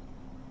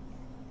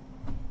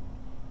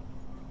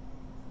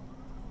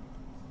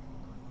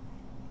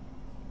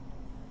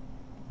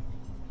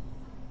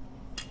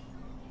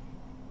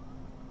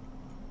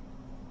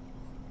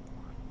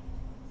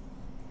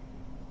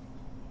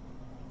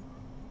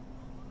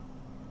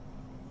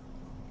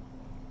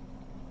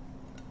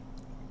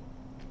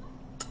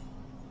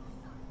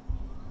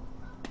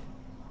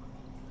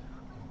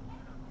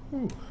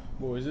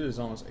 Boys, it is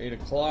almost 8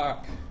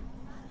 o'clock.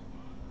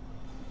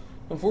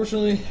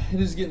 Unfortunately, it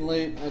is getting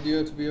late. I do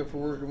have to be up for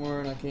work tomorrow,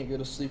 and I can't go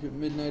to sleep at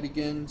midnight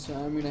again, so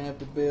I'm going to have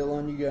to bail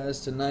on you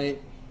guys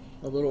tonight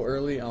a little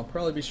early. I'll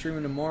probably be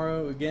streaming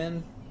tomorrow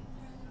again,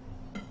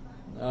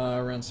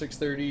 around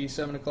 6:30,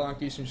 7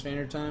 o'clock Eastern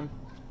Standard Time.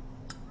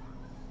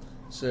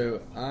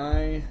 So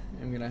I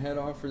am going to head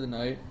off for the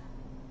night.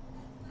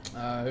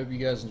 I hope you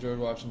guys enjoyed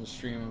watching the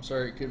stream. I'm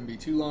sorry it couldn't be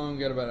too long. We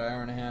got about an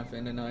hour and a half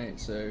in tonight,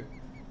 so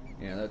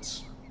yeah,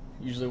 that's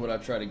usually what I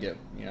try to get.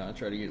 I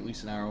try to get at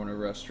least an hour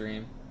whenever I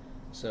stream.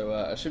 So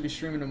I should be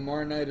streaming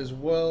tomorrow night as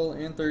well,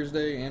 and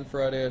Thursday and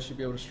Friday. I should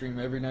be able to stream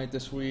every night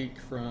this week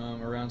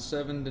from around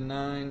 7 to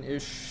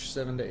 9-ish,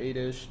 7 to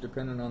 8-ish,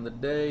 depending on the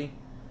day.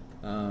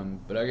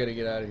 But I got to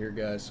get out of here,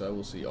 guys, so I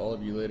will see all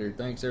of you later.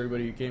 Thanks,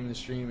 everybody who came to the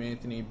stream.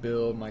 Anthony,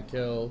 Bill,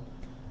 Michael,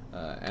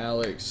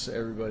 Alex,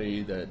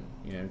 everybody that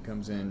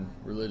comes in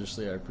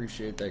religiously. I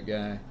appreciate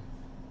that,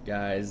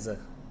 guys.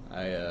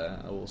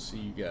 I will see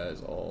you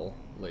guys all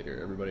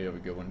later. Everybody have a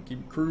good one. Keep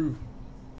it crew.